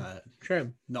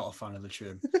 Trim. Not a fan of the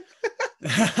trim.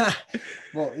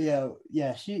 But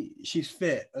yeah, she's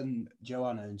fit, and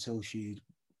Joanna until she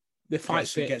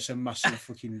gets a massive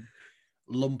fucking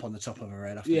lump on the top of her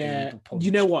head. After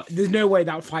you know what? There's no way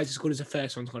that fight's as good as the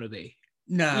first one's going to be.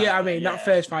 No. Yeah, I mean that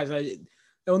first fight,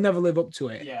 they'll never live up to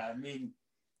it. Yeah, I mean,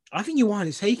 I think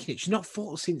Joanna's taking it. She's not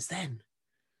fought since then.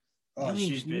 Oh,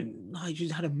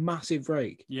 she's had a massive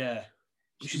break. Yeah.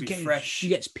 She's getting fresh. She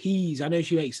gets peas. I know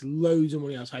she makes loads of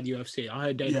money outside UFC. I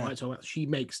heard Dana White talk about she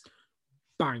makes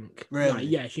bank.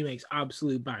 Really? She makes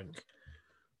absolute bank.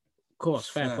 Of course,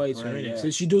 fair play to her, innit? Yeah. So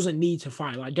she doesn't need to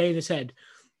fight. Like Dana said,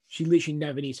 she literally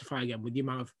never needs to fight again with the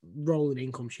amount of rolling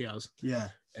income she has. Yeah.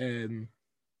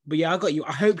 But yeah, I got you.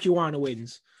 I hope Joanna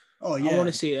wins. Oh yeah. I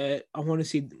want to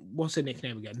see what's her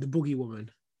nickname again? The Boogie Woman.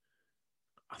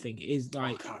 I think it is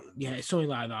like it's something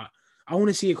like that. I want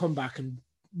to see her come back and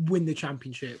win the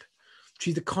championship.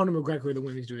 She's the Conor McGregor of the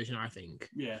women's division, I think.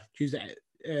 Yeah. She's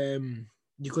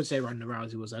you could say Ronda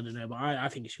Rousey was, I don't know, but I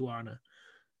think it's Joanna.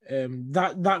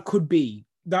 That could be,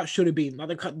 that should have been,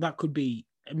 that could be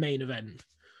a main event.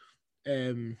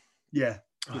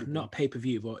 Not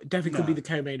pay-per-view, but it definitely could be the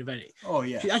co-main event. Oh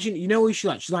yeah. Actually, you know who she's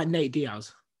like? She's like Nate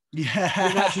Diaz.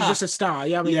 Yeah. She's just a star.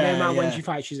 Yeah, I mean, no matter when she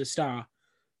fights, she's a star.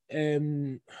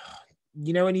 You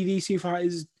know any of these two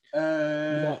fighters?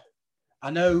 I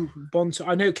know Bonto.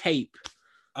 I know Cape.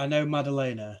 I know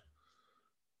Madalena.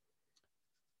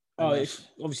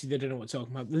 Obviously they don't know what we're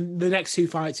talking about. The next two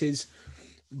fights is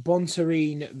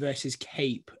Bontarine versus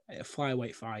Cape, a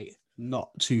flyweight fight. Not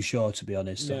too sure, to be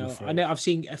honest. No, I know. I've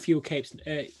seen a few Capes.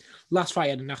 Last fight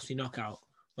had a nasty knockout.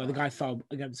 Like the guy fell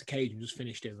against the cage and just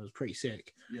finished him. It was pretty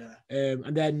sick. Yeah.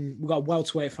 And then we got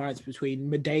welterweight fights between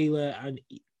Medela and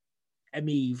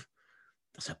Emiv.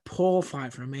 That's a poor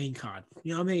fight for a main card.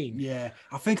 You know what I mean? Yeah.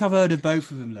 I think I've heard of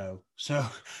both of them though. So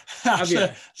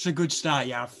that's a good start.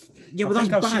 Yeah. But that's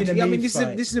bad. I mean, this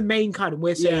is a main card, and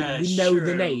we're saying we know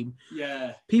the name.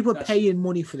 Yeah. People are paying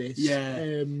money for this.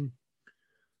 Yeah.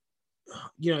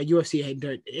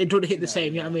 UFC it don't hit the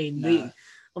same. You know what I mean?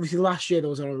 Obviously, last year there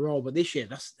was on a roll, but this year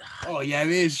that's. Oh yeah, it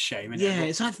is a shame. Isn't it?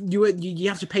 It's like you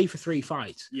have to pay for 3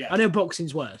 fights. Yeah. I know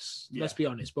boxing's worse. Let's be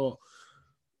honest, but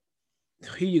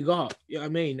Who you got? You know what I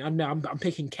mean? I'm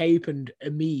picking Cape and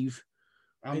Ameve.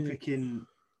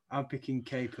 I'm picking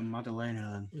Cape and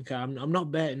Madalena. Then. Okay, I'm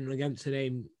not betting against a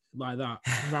name like that.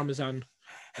 Ramazan.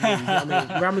 I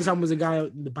mean, Ramazan was a guy,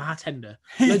 the bartender,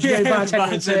 legendary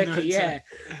bartender in Turkey.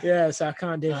 Yeah. So I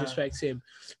can't disrespect him.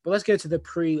 But let's go to the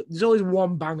pre. There's always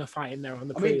one banger fight in there on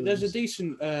the pre. I mean, there's a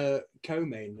decent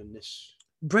co-main in this.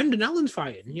 Brendan Allen's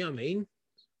fighting. You know what I mean?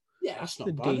 Yeah, that's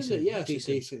not bad, is it? Yeah, it's a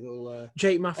decent little.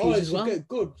 Jake Matthews as well.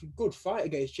 Good fight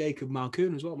against Jacob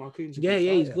Malkoon as well. Malkoon's a good fighter.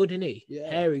 He's good, isn't he? Yeah.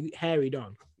 Hairy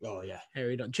Don. Oh yeah,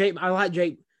 hairy Don. Jake, I like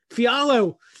Jake.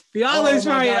 Fiallo's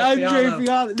fighting. Andrew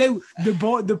Fiallo. No,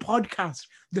 the podcast,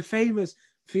 the famous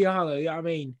Fiallo. You know what I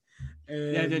mean?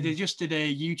 Yeah, they just did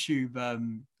a YouTube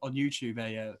on YouTube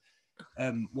a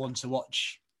one to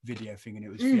watch video thing, and it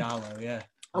was Fiallo. Yeah.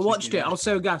 I watched it. I was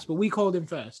so gassed, but we called him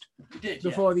first.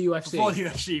 Before the UFC. Before the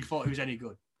UFC thought he was any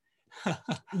good.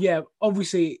 Yeah,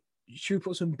 obviously, should we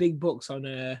put some big bucks on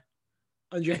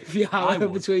Andre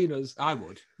Fiallo between us? I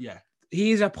would, yeah.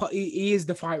 He is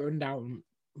the fight rundown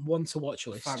one to watch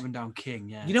list. Fight rundown king,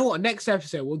 yeah. You know what? Next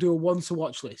episode we'll do a one to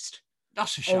watch list.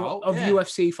 That's a shout of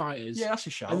UFC fighters. Yeah, that's a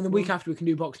shout. And then the week after we can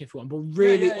do boxing if we want, but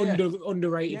really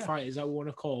underrated fighters that we want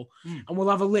to call. And we'll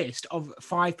have a list of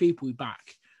 5 people we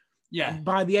back. Yeah. And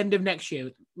by the end of next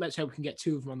year, let's hope we can get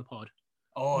 2 of them on the pod.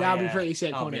 Oh, that'd be pretty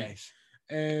sick, wouldn't it?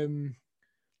 Nice.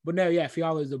 But no, yeah,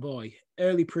 Fiallo's the boy.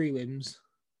 Early prelims.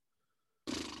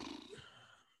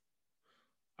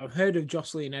 I've heard of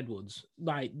Jocelyn Edwards.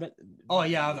 Like that. Oh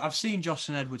yeah, I've seen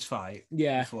Jocelyn Edwards fight.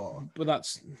 Yeah, before, but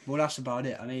that's about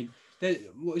it. I mean,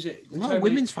 what is it? A lot of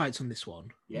women's fights on this one.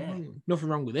 Yeah, nothing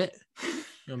wrong with it. You know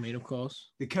what I mean? Of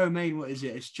course. The co-main, what is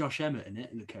it? It's Josh Emmett in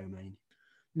it. In the co-main.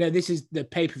 No, this is the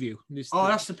pay-per-view.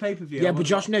 That's the pay-per-view. Yeah, but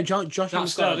Josh Emmett's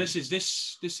this is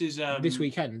this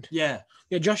weekend. Yeah.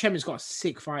 Yeah, Josh Emmett's got a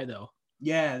sick fight though.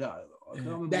 Yeah,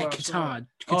 They're Qatar.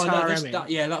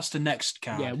 That's the next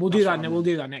card. Yeah, we'll do that. We'll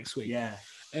do that next week. Yeah.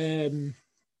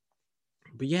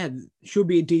 But yeah, should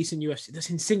be a decent UFC. That's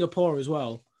in Singapore as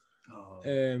well. Oh.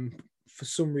 For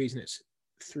some reason it's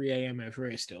 3 a.m. over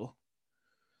here still,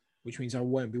 which means I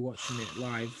won't be watching it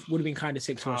live. Would have been kind of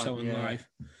sick to watch that one live.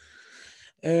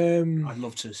 I'd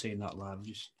love to have seen that live.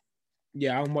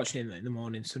 Yeah, I'm watching it in the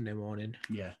morning, Sunday morning.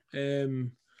 Yeah.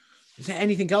 Is there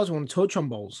anything else I want to touch on,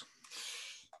 Bowles?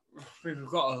 We've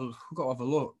got to have a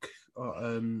look.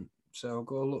 So I'll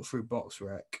go look through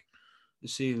BoxRec to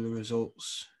see the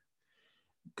results.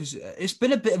 Because it's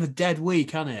been a bit of a dead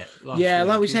week, hasn't it?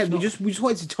 Like we said, we just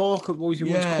wanted to talk. We wanted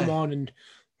to come on and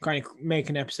kind of make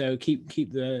an episode, keep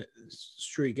the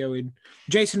streak going.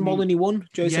 Jason Molyneux won.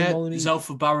 Molyneux.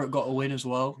 Zelfa Barrett got a win as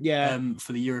well. Yeah.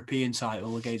 For the European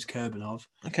title against Kurbanov.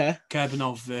 Okay.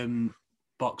 Kurbanov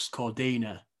boxed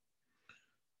Cordina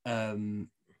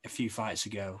a few fights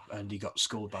ago, and he got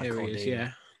schooled by Cordina. He is,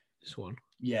 this one.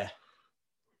 Yeah.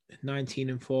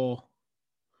 19-4.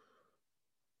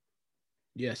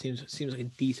 Yeah, seems like a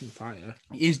decent fighter.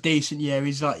 He's decent, yeah.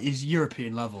 He's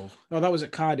European level. Oh, that was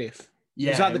at Cardiff. Yeah,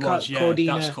 was that the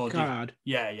Cordina card?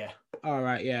 Yeah. All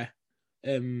right, yeah.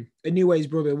 Inoue's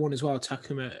brother won as well.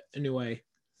 Takuma Inoue.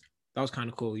 That was kind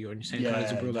of cool. You're on the same card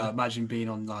as a brother. Imagine being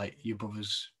on like your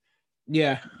brother's.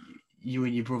 Yeah. You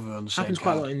and your brother on the same happens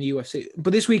card. quite a lot in the UFC.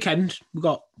 But this weekend we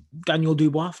got Daniel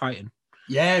Dubois fighting.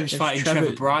 Yeah, he was fighting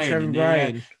Trevor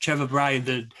Bryan. Trevor Bryan,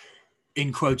 the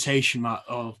in quotation mark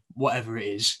or whatever it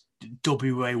is,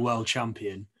 WA world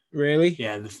champion. Really?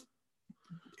 Yeah.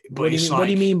 What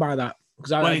do you mean by that?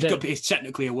 He's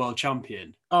technically a world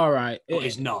champion. All right. But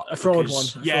he's not. A fraud one.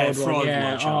 A fraud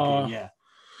world champion, yeah.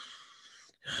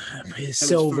 His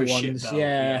silver ones,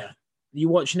 yeah. You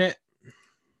watching it?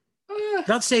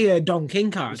 That's a Don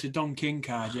King card. It's a Don King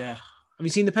card, yeah. Have you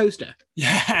seen the poster?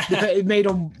 Yeah. It's made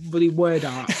on bloody word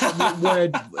art.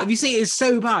 Have you seen it? It's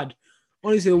so bad.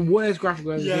 Honestly, the worst graphic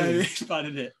I've ever seen. Yeah, it's bad,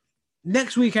 isn't it?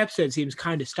 Next week episode seems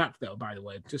kind of stacked though, by the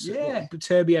way.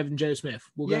 Turbiev and Joe Smith.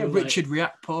 Richard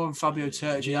Riakpo and Fabio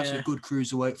Turci. That's a good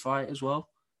cruiserweight fight as well.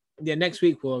 Yeah, next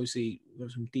week we'll obviously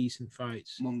have some decent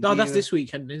fights. No, that's this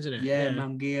weekend, isn't it? Yeah,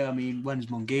 Munguia. I mean, when's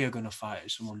Munguia going to fight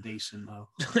someone decent though?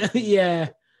 Yeah.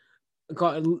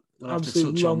 Got we'll have to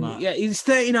touch on that. Yeah, he's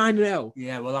 39-0.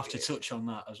 Yeah, we'll have to touch on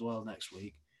that as well next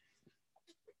week.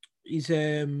 He's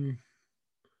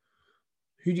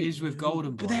He's with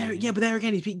Golden Boy. But there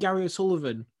again, he's beat Gary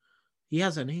O'Sullivan. He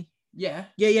has, hasn't he? Yeah.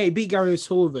 Yeah, he beat Gary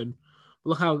O'Sullivan.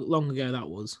 Look how long ago that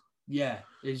was. Yeah,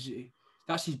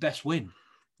 that's his best win.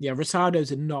 Yeah,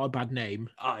 Rosado's not a bad name.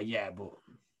 Yeah,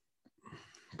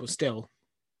 but still.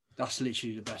 That's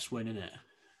literally the best win, isn't it?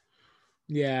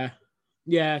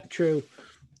 Yeah, true.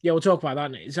 Yeah, we'll talk about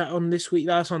that. Is that on this week?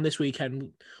 That's on this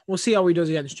weekend. We'll see how he does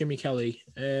against Jimmy Kelly.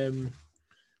 Don't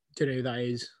know who that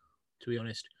is, to be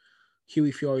honest.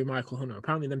 Huey Fury, Michael Hunter.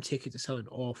 Apparently, them tickets are selling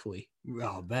awfully.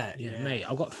 Well, I bet. Yeah, mate.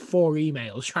 I've got 4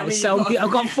 emails trying to sell me.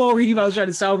 I've got 4 emails trying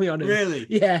to sell me on it. Really?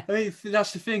 Yeah. I mean,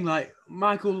 that's the thing. Like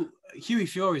Huey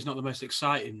Fury is not the most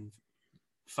exciting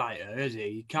fighter, is he?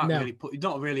 You can't really he's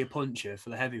not really a puncher for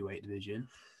the heavyweight division.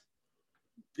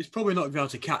 He's probably not going to be able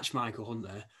to catch Michael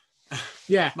Hunter.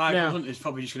 Yeah. Michael Hunter's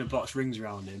probably just going to box rings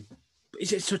around him.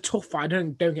 It's a tough fight. I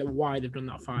don't get why they've done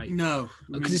that fight. No.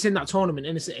 Because it's in that tournament,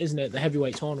 isn't it? The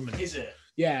heavyweight tournament. Is it?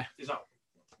 Yeah. Is that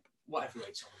what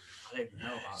heavyweight tournament? I don't even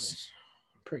know about this.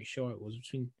 I'm pretty sure it was.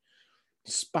 Between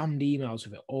spammed emails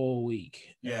of it all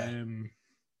week. Yeah.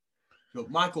 Look,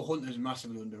 Michael Hunter's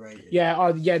massively underrated.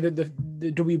 Yeah. The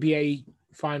WBA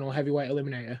final heavyweight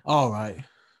eliminator. All right.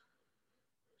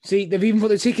 See, they've even put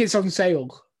the tickets on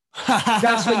sale.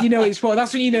 That's what you know it's for.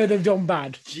 That's when you know they've done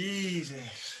bad. Jesus.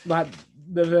 Like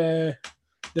they've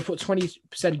put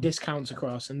 20% discounts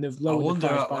across and they've lowered the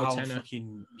price by how tenner.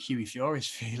 fucking Huey Fury's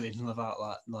feeling about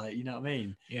that. Like, you know what I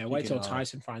mean? Yeah, wait till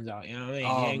Tyson finds out. You know what I mean?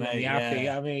 Oh, he ain't gonna be happy. yeah. You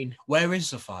know what I mean? Where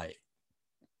is the fight?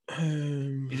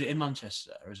 Is Is it in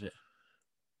Manchester or is it?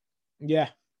 Yeah.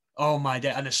 Oh my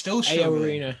day! And they're still AO struggling.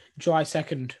 Arena, July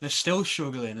 2nd. They're still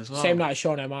struggling as well. Same night as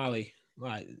Sean O'Malley.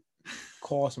 Like, of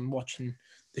course, I'm watching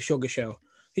the Sugar Show.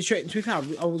 To be fair,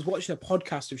 I was watching a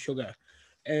podcast of Sugar.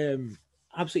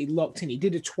 Absolutely locked in. He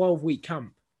did a 12-week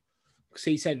camp.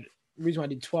 So he said, the reason why I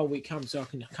did 12-week camp so I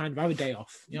can kind of have a day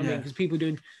off. You know what I mean? Because people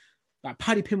doing, like,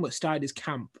 Paddy Pimblett started his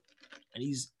camp and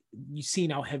you've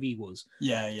seen how heavy he was.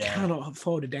 Yeah. Cannot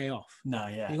afford a day off. No,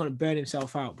 yeah. He's going to burn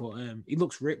himself out, but he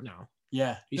looks ripped now.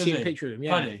 Yeah. You see a picture of him?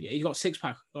 Yeah. Funny. He's got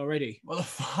 6-pack already. What the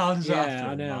fuck is that? Yeah,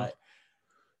 I know. Like,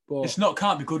 But it's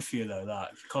can't be good for you though.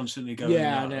 That constantly going.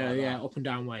 Yeah, I know. Yeah, up and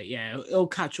down weight. Yeah, it'll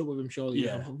catch up with him surely.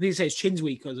 Yeah. He says chin's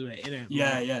weak because of it. You know.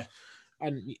 Yeah.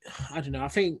 And I don't know. I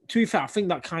think to be fair, I think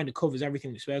that kind of covers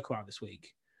everything we spoke about this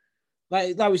week.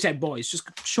 Like we said, boys, just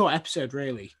a short episode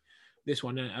really. This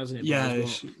one, hasn't it? Yeah,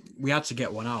 boys? we had to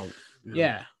get one out.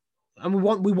 Yeah. And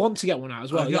we want to get one out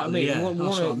as well. You know what I mean? Yeah,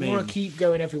 we want to keep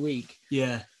going every week.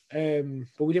 Yeah.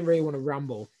 But we didn't really want to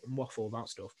ramble and waffle about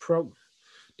stuff.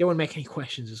 Don't want to make any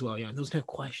questions as well. Yeah, there's no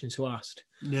questions to ask.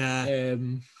 Yeah.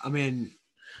 I mean,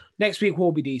 next week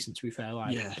will be decent. To be fair,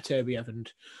 like Yeah. Turbiev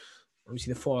and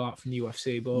obviously the fallout from the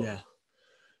UFC. But yeah.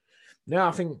 no,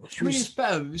 I think it's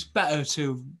better. It's better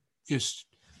to just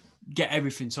get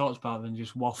everything talked about than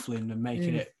just waffling and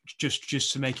making it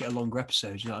just to make it a longer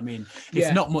episode. You know what I mean?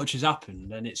 If not much has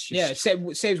happened, then it's just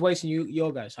it saves wasting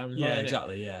your guys' time as well. Yeah,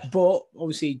 exactly. Yeah. But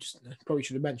obviously, probably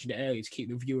should have mentioned it earlier to keep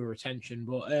the viewer attention.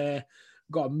 But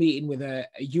got a meeting with a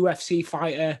UFC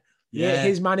fighter,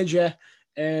 his manager,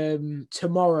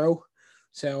 tomorrow.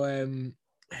 So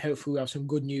hopefully we have some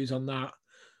good news on that.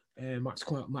 Might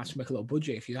have to make a little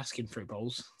budget if you're asking for it,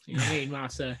 Bowles. You know what I mean?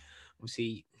 Might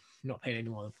obviously not paying any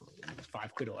more than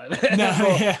 £5 or whatever. No,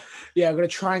 but, yeah, I'm going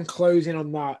to try and close in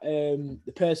on that.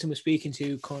 The person we're speaking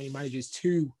to currently manages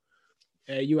 2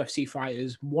 UFC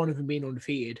fighters, one of them being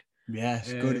undefeated. Yeah,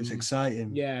 it's good. It's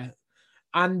exciting. Yeah.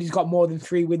 And he's got more than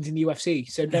 3 wins in the UFC,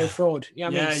 so no fraud. Yeah, I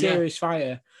mean, serious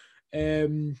fighter.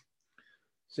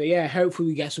 So yeah, hopefully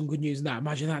we get some good news on that.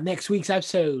 Imagine that next week's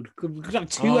episode. Could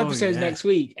have 2 episodes next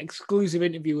week, exclusive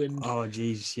interview and. Oh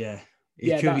jeez, yeah.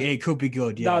 It could be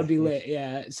good. Yeah, that would be lit.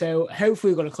 Yeah. So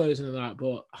hopefully we're going to close on that.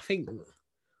 But I think, and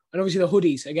obviously the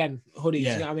hoodies again. Hoodies.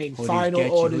 Yeah. You know what I mean? Hoodies,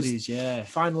 final orders. Hoodies,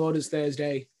 Final orders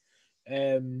Thursday.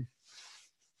 If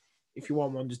you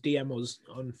want one, just DM us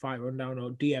on Fight Rundown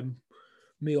or DM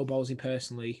me or Ballsy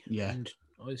personally. Yeah. And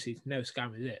obviously no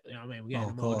scam, is it? You know what I mean? We're getting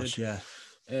of course, ordered.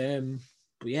 yeah.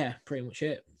 But yeah, pretty much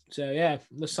it. So yeah,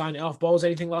 let's sign it off. Balls,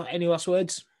 any last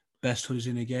words? Best hoodies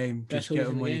in the game. Just get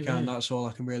them when you can. Yeah. That's all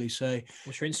I can really say.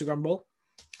 What's your Instagram, Ball?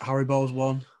 Harry Balls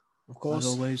 1. Of course.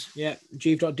 As always. Yeah.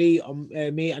 Jeeve.d on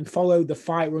me and follow the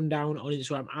Fight Rundown on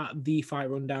Instagram at the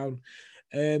Fight Rundown.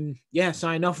 Yeah,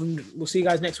 sign off and we'll see you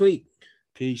guys next week.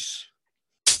 Peace.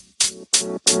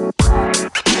 You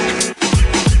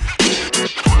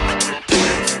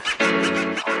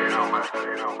know,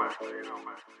 man.